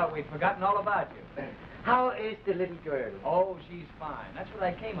suppose you thought we'd forgotten all about you. How is the little girl? Oh, she's fine. That's what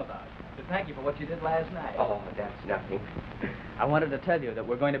I came about. To thank you for what you did last night. Oh, that's nothing. I wanted to tell you that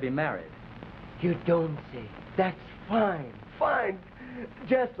we're going to be married. You don't say. That's fine. Fine.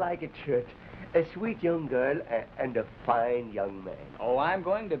 Just like it should. a sweet young girl and a fine young man. Oh, I'm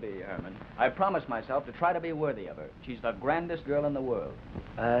going to be, Herman. I promised myself to try to be worthy of her. She's the grandest girl in the world.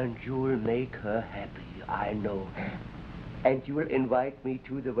 And you'll make her happy, I know. And you'll invite me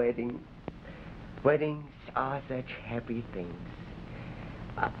to the wedding. Weddings are such happy things.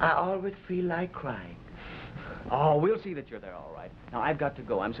 I always feel like crying. Oh, we'll see that you're there, all right. Now, I've got to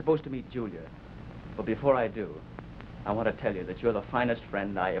go. I'm supposed to meet Julia. But before I do, I want to tell you that you're the finest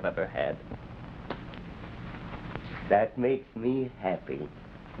friend I have ever had. That makes me happy.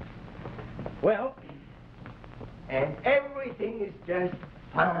 Well, and everything is just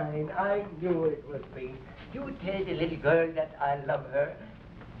fine. I knew it would be. You tell the little girl that I love her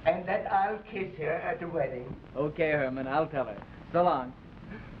and that I'll kiss her at the wedding. Okay, Herman, I'll tell her. So long.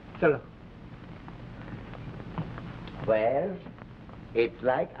 So long. Well, it's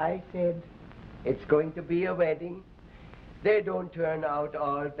like I said. It's going to be a wedding. They don't turn out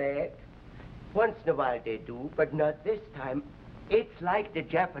all bad. Once in a while they do, but not this time. It's like the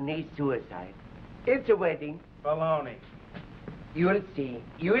Japanese suicide. It's a wedding. Baloney. You'll see.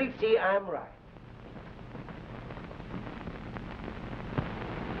 You'll see I'm right.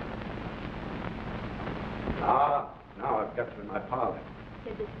 Ah, now I've got you in my power.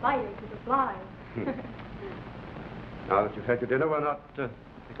 It is fire to the fly. Now that you've had your dinner, why not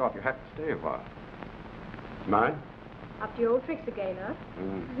take off your hat and stay a while? Mine? Up to your old tricks again, huh?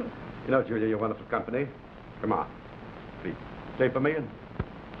 You know, Julia, you're wonderful company. Come on. Please, stay for me and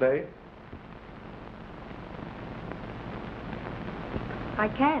stay. I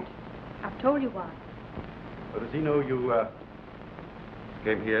can't. I've told you why. Well, does he know you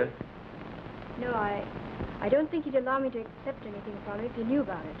came here? No, I don't think he'd allow me to accept anything from him if he knew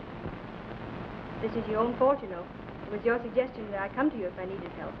about it. This is your own fault, you know. It was your suggestion that I come to you if I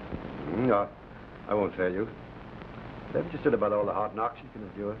needed help. No, I won't fail you. Haven't you said about all the hard knocks you can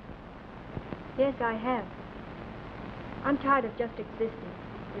endure? Yes, I have. I'm tired of just existing.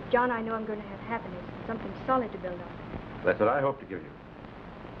 With John, I know I'm going to have happiness, something solid to build on. That's what I hope to give you.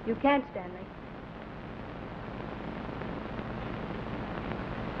 You can't, Stanley.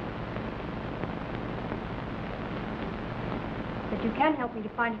 But you can help me to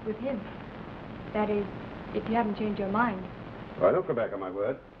find it with him. That is, if you haven't changed your mind. Well, I don't go back on my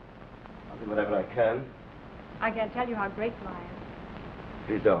word. I'll do whatever I can. I can't tell you how grateful I am.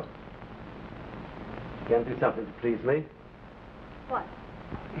 Please don't. You can't do something to please me. What?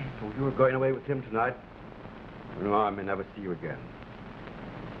 If you were going away with him tonight, you know, I may never see you again.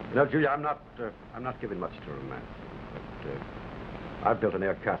 You know, Julia, I'm not giving much to romance. But I've built an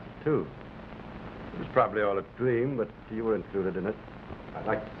air castle, too. It was probably all a dream, but you were included in it. I'd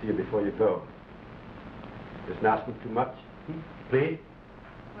like to see you before you go. Isn't asking too much? Please?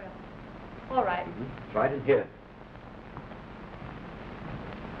 Well, all right. It's right in here.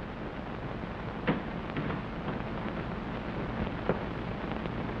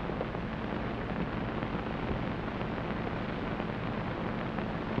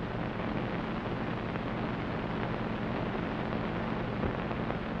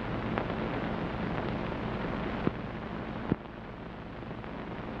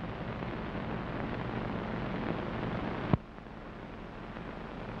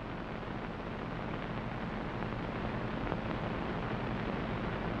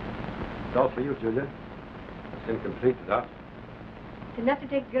 It's all for you, Julia. It's incomplete without. It's enough to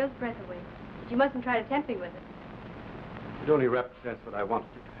take a girl's breath away. But you mustn't try to tempt me with it. It only represents what I wanted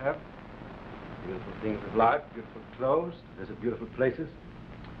you to have. Beautiful things of life, beautiful clothes, to visit beautiful places,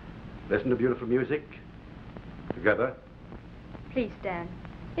 listen to beautiful music, together. Please, Stan.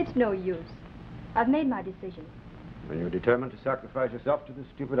 It's no use. I've made my decision. When you're determined to sacrifice yourself to this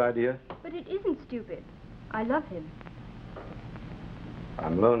stupid idea. But it isn't stupid. I love him.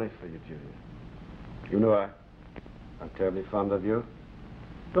 I'm lonely for you, Julia. You know I'm terribly fond of you.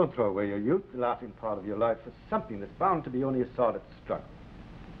 Don't throw away your youth, the laughing part of your life, for something that's bound to be only a sordid struggle.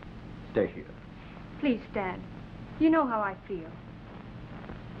 Stay here. Please, Stan. You know how I feel.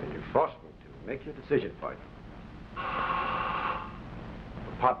 And you forced me to. Make your decision for you.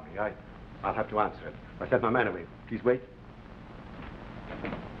 Pardon me, I'll have to answer it. I sent my man away. Please wait.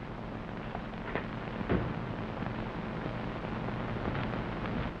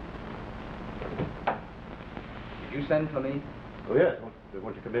 Did you send for me? Oh, yes.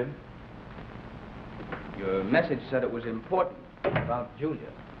 Won't you come in? Your message said it was important about Julia.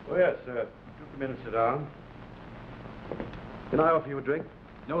 Oh, yes, sir. Do come in and sit down. Can I offer you a drink?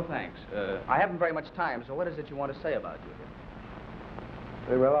 No, thanks. I haven't very much time, so what is it you want to say about Julia?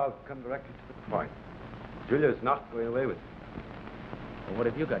 Very well, I'll come directly to the point. Julia's not going away with you. Well, what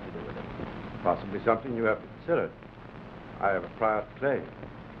have you got to do with it? Possibly something you have to consider. I have a prior claim.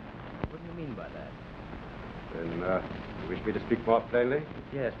 What do you you mean by that? Then, you wish me to speak more plainly?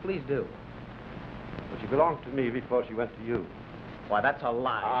 Yes, please do. Well, she belonged to me before she went to you. Why, that's a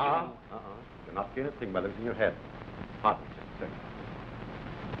lie. You're not getting a thing by losing your head. Pardon me, just a second.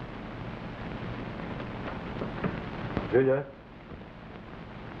 Julia?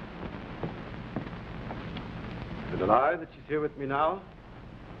 Is it a lie that she's here with me now?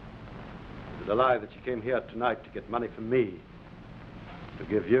 Is it a lie that she came here tonight to get money from me? To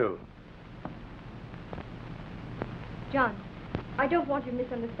give you? John, I don't want you to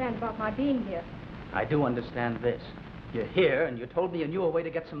misunderstand about my being here. I do understand this. You're here, and you told me you knew a way to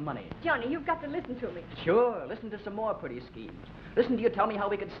get some money. Johnny, you've got to listen to me. Sure, listen to some more pretty schemes. Listen to you tell me how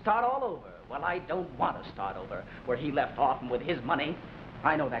we could start all over. Well, I don't want to start over where he left off and with his money.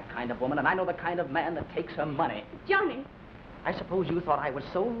 I know that kind of woman, and I know the kind of man that takes her money. Johnny! I suppose you thought I was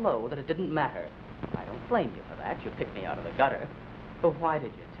so low that it didn't matter. I don't blame you for that. You picked me out of the gutter. But why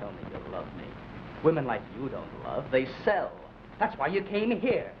did you tell me you loved me? Women like you don't love, they sell. That's why you came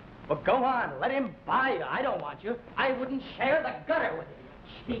here. Well, go on, let him buy you. I don't want you. I wouldn't share the gutter with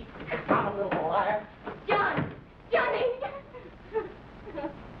you, you cheap, abominable liar. John! Johnny!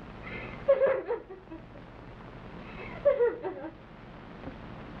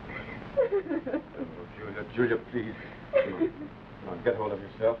 Oh, Julia, please. Come on, get hold of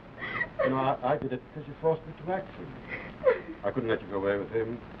yourself. You know, I did it because you forced me to act for you. I couldn't let you go away with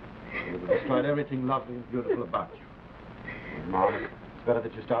him. It would have destroyed everything lovely and beautiful about you. Mom, it's better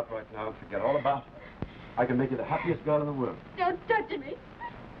that you start right now and forget all about it. I can make you the happiest girl in the world. Don't touch me.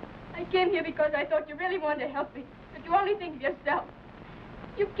 I came here because I thought you really wanted to help me, but you only think of yourself.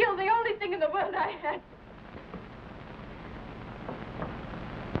 You killed the only thing in the world I had.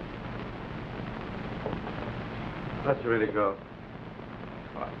 Let's really go.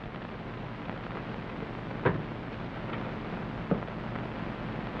 All right.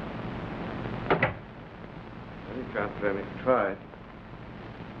 Well, you can't blame me for trying.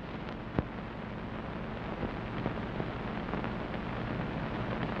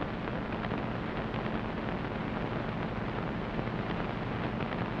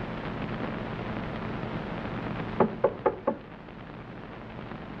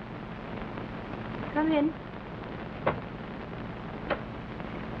 Come in.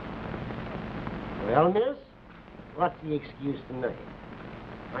 Well, miss, what's the excuse tonight?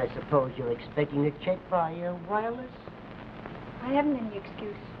 I suppose you're expecting a check via wireless? I haven't any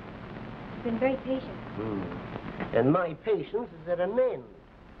excuse. You've been very patient. And my patience is at an end.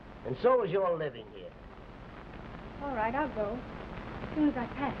 And so is your living here. All right, I'll go. As soon as I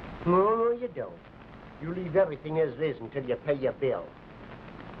pack. No, you don't. You leave everything as is until you pay your bill.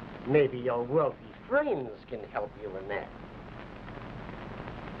 Maybe your wealthy friends can help you in that.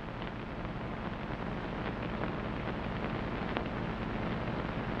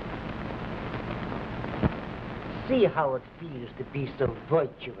 See how it feels to be so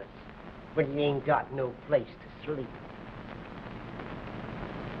virtuous when you ain't got no place to sleep.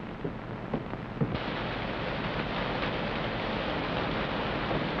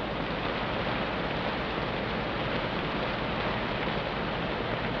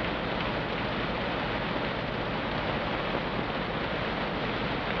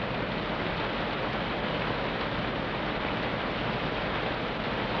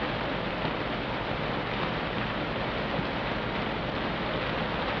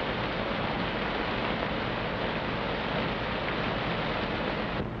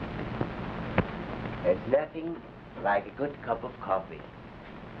 There's nothing like a good cup of coffee.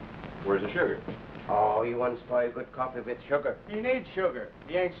 Where's the sugar? Oh, you want to spoil good coffee with sugar. He needs sugar.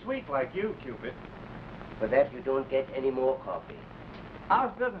 He ain't sweet like you, Cupid. For that, you don't get any more coffee.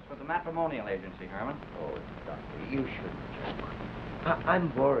 How's business with the matrimonial agency, Herman? Oh, doctor, you shouldn't joke.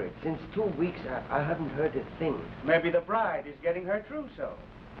 I'm worried. Since 2 weeks, I haven't heard a thing. Maybe the bride is getting her trousseau.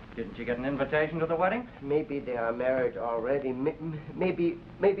 Didn't you get an invitation to the wedding? Maybe they are married already. Maybe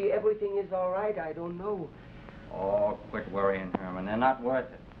everything is all right. I don't know. Oh, quit worrying, Herman. They're not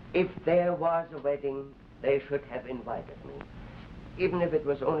worth it. If there was a wedding, they should have invited me. Even if it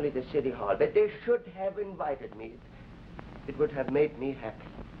was only the city hall. But they should have invited me. It would have made me happy.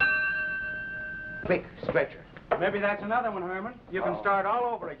 Quick, stretcher. Maybe that's another one, Herman. You can start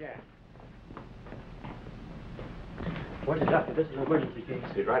all over again. What is that? This is an emergency case.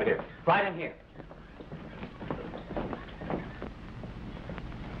 Sit right here. Right in here.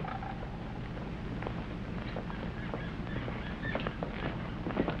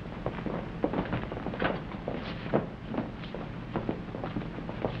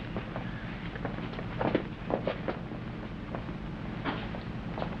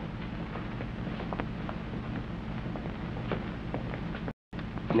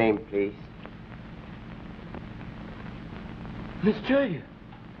 Name, please. Miss Julia.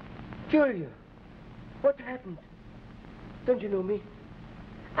 Julia. What happened? Don't you know me?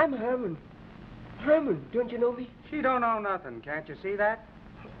 I'm Herman. Herman, don't you know me? She don't know nothing. Can't you see that?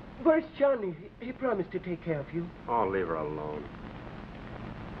 Where's Johnny? He promised to take care of you. Oh, leave her alone.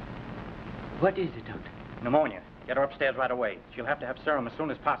 What is it, Doctor? Pneumonia. Get her upstairs right away. She'll have to have serum as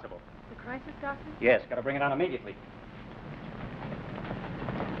soon as possible. The crisis, Doctor? Yes, got to bring it on immediately.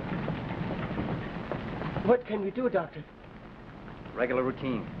 What can we do, Doctor? Regular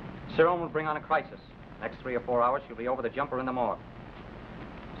routine. Serum will bring on a crisis. Next 3 or 4 hours, she'll be over the jumper in the morgue.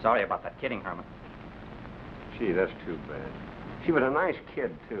 Sorry about that kidding, Herman. Gee, that's too bad. She was a nice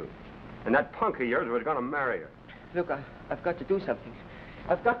kid, too. And that punk of yours was going to marry her. Look, I've got to do something.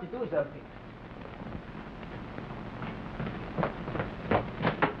 I've got to do something.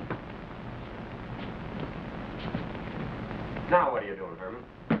 Now what are you doing, Herman?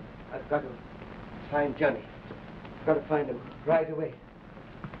 I've got to find Johnny. I've got to find him right away.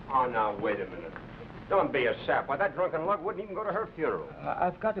 Oh, now, wait a minute. Don't be a sap. Why, that drunken lug wouldn't even go to her funeral.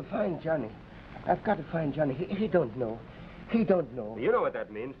 I've got to find Johnny. I've got to find Johnny. He don't know. He don't know. You know what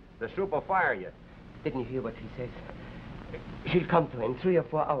that means. The soup will fire you. Didn't you hear what he says? She'll come to in 3 or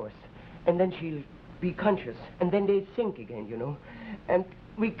 4 hours. And then she'll be conscious. And then they sink again, you know. And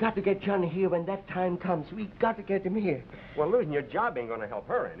we got to get Johnny here when that time comes. We got to get him here. Well, losing your job ain't going to help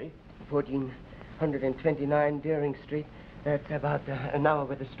her any. 1429 Deering Street. That's about an hour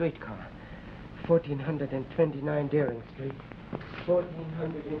with a streetcar. 1429 Deering Street.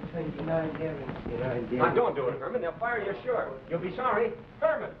 1429 Deering Street. Now, don't do it, Herman. They'll fire you sure. You'll be sorry.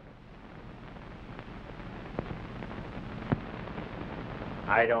 Herman!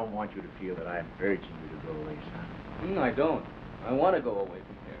 I don't want you to feel that I'm urging you to go away, son. I don't. I want to go away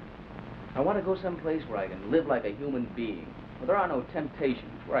from here. I want to go someplace where I can live like a human being, where there are no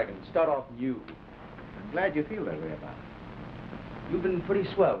temptations, where I can start off new. I'm glad you feel that way about it. You've been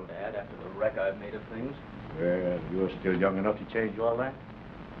pretty swell, Dad, after the wreck I've made of things. Well, you're still young enough to change all that.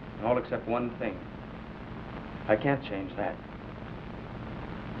 All except one thing. I can't change that.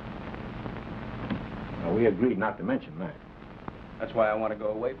 Now, we agreed not to mention that. That's why I want to go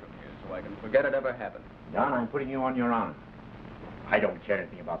away from here, so I can forget it ever happened. Don, I'm putting you on your honor. I don't care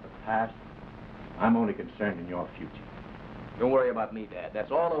anything about the past. I'm only concerned in your future. Don't worry about me, Dad.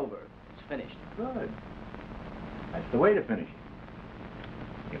 That's all over. It's finished. Good. That's the way to finish it.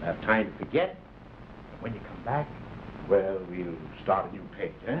 You'll have time to forget. And when you come back, well, we'll start a new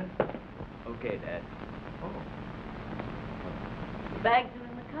page, eh? Okay, Dad. The bags are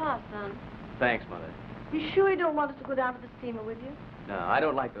in the car, son. Thanks, Mother. You sure you don't want us to go down to the steamer with you? No, I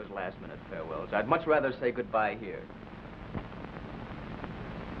don't like those last-minute farewells. I'd much rather say goodbye here.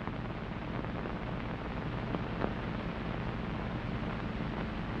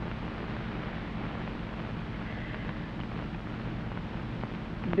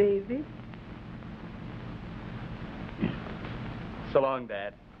 Baby? So long,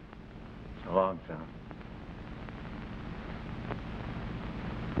 Dad. So long, son.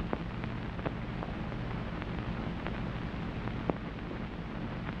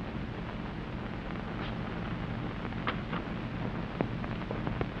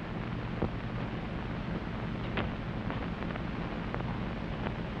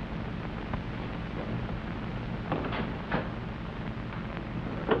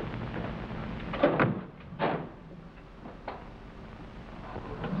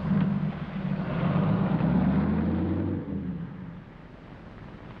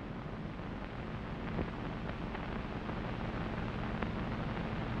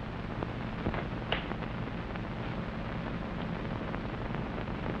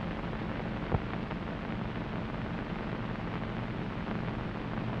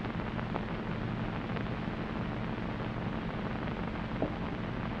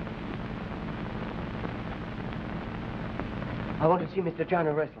 I want to see Mr. John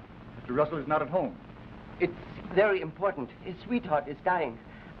Russell. Mr. Russell is not at home. It's very important. His sweetheart is dying.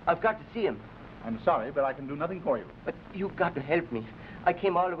 I've got to see him. I'm sorry, but I can do nothing for you. But you've got to help me. I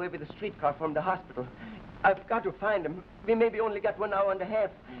came all the way with a streetcar from the hospital. I've got to find him. We maybe only got 1 hour and a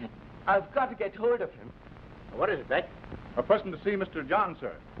half. I've got to get hold of him. What is it, Beck? A person to see Mr. John,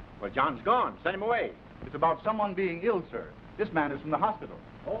 sir. Well, John's gone. Send him away. It's about someone being ill, sir. This man is from the hospital.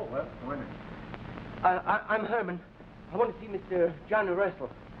 Oh, well, come in. I'm Herman. I want to see Mr. John Russell.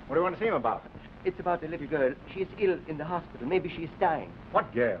 What do you want to see him about? It's about a little girl. She's ill in the hospital. Maybe she's dying.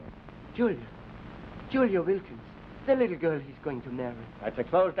 What girl? Julia. Julia Wilkins. The little girl he's going to marry. That's a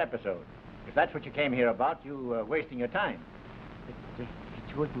closed episode. If that's what you came here about, you're wasting your time. But,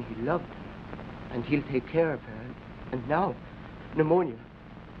 he told me he loved her. And he'll take care of her. And now, pneumonia.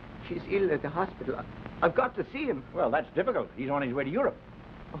 she's ill at the hospital. I've got to see him. Well, that's difficult. He's on his way to Europe.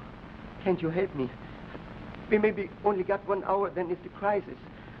 Oh, can't you help me? We maybe only got 1 hour, then it's the crisis.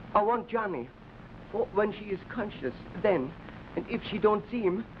 I want Johnny. For when she is conscious, then. And if she don't see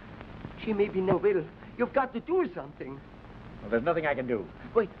him, she maybe never will. You've got to do something. Well, there's nothing I can do.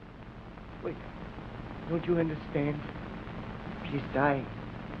 Wait. Don't you understand? She's dying.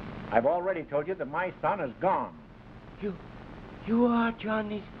 I've already told you that my son is gone. You are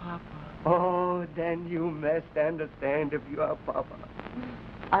Johnny's papa. Oh, then you must understand if you are papa.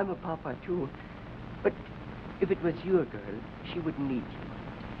 I'm a papa, too. But if it was your girl, she wouldn't need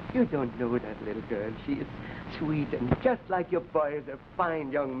you. You don't know that little girl. She is sweet and just like your boy is a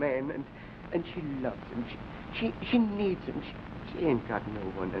fine young man, and she loves him. She needs him. She ain't got no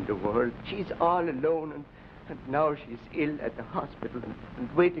one in the world. She's all alone, and now she's ill at the hospital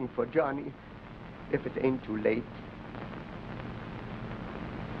and waiting for Johnny, if it ain't too late.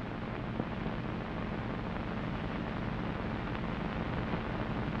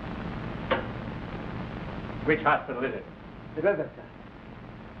 Which hospital is it? The Riverside.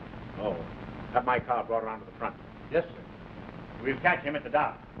 Oh, have my car brought around to the front. Yes, sir. We'll catch him at the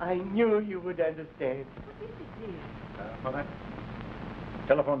dock. I knew you would understand. What is it, dear? Mother,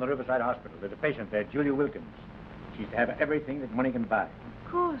 telephone the Riverside Hospital. There's a patient there, Julia Wilkins. She's to have everything that money can buy.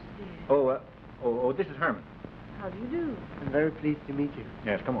 Of course, dear. Oh, this is Herman. How do you do? I'm very pleased to meet you.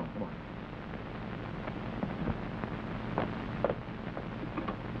 Yes, come on.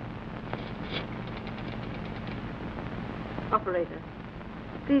 Operator,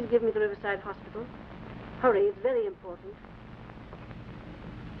 please give me the Riverside Hospital. Hurry, it's very important.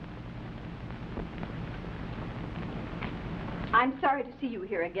 I'm sorry to see you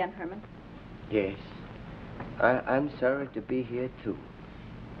here again, Herman. Yes. I'm sorry to be here, too.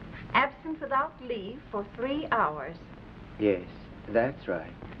 Absent without leave for 3 hours. Yes, that's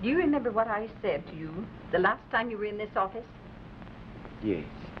right. Do you remember what I said to you the last time you were in this office? Yes.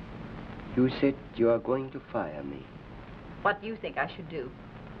 You said you are going to fire me. What do you think I should do?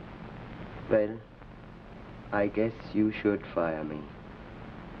 Well, I guess you should fire me.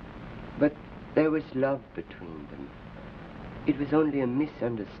 But there was love between them. It was only a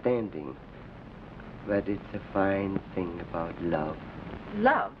misunderstanding. But it's a fine thing about love.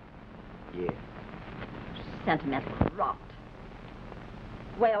 Love? Yes. Sentimental rot.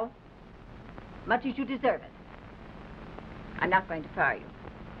 Well, much as you deserve it. I'm not going to fire you.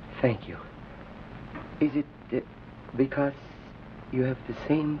 Thank you. Is it because you have the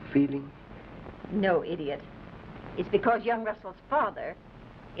same feeling? No, idiot. It's because young Russell's father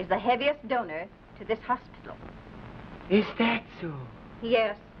is the heaviest donor to this hospital. Is that so?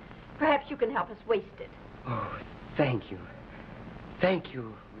 Yes. Perhaps you can help us waste it. Oh, thank you. Thank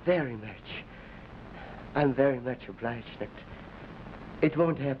you very much. I'm very much obliged. It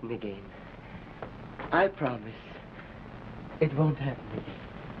won't happen again. I promise. It won't happen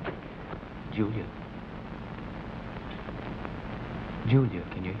again. Julia. Julia,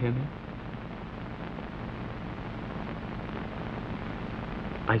 can you hear me?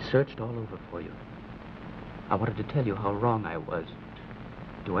 I searched all over for you. I wanted to tell you how wrong I was.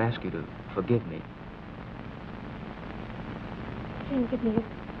 To ask you to forgive me. You didn't give me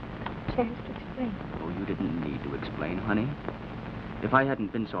a chance to explain. Oh, you didn't need to explain, honey. If I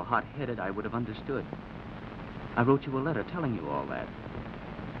hadn't been so hot-headed, I would have understood. I wrote you a letter telling you all that.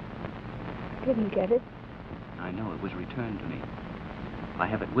 I didn't get it. I know it was returned to me. I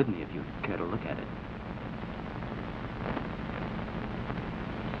have it with me if you'd care to look at it.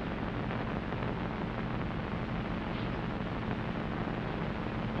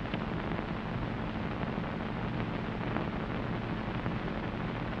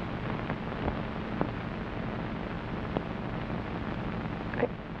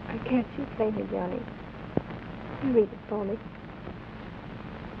 I can't see plainly, Johnny. You read it for me.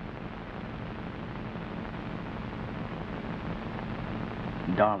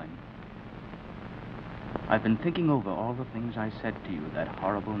 Darling, I've been thinking over all the things I said to you that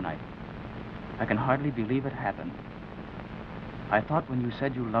horrible night. I can hardly believe it happened. I thought when you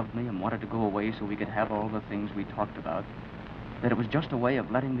said you loved me and wanted to go away so we could have all the things we talked about, that it was just a way of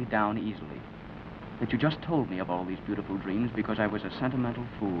letting me down easily. That you just told me of all these beautiful dreams because I was a sentimental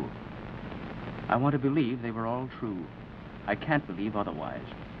fool. I want to believe they were all true. I can't believe otherwise.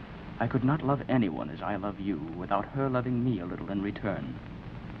 I could not love anyone as I love you without her loving me a little in return.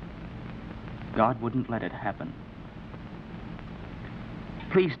 God wouldn't let it happen.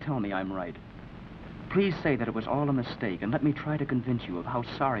 Please tell me I'm right. Please say that it was all a mistake and let me try to convince you of how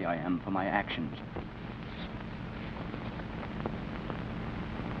sorry I am for my actions.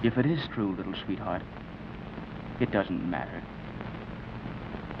 If it is true, little sweetheart, it doesn't matter.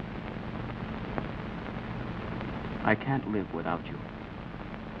 I can't live without you.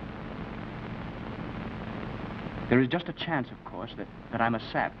 There is just a chance, of course, that I'm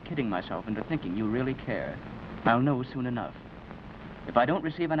a sap, kidding myself into thinking you really care. I'll know soon enough. If I don't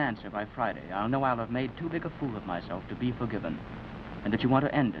receive an answer by Friday, I'll know I'll have made too big a fool of myself to be forgiven, and that you want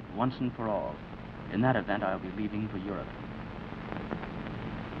to end it once and for all. In that event, I'll be leaving for Europe.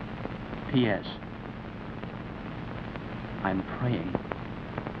 P.S. I'm praying.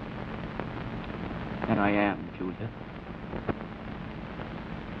 And I am, Julia.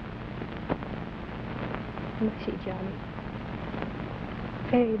 Mushy, Johnny.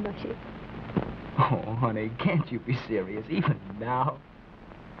 Very mushy. Oh, honey, can't you be serious even now?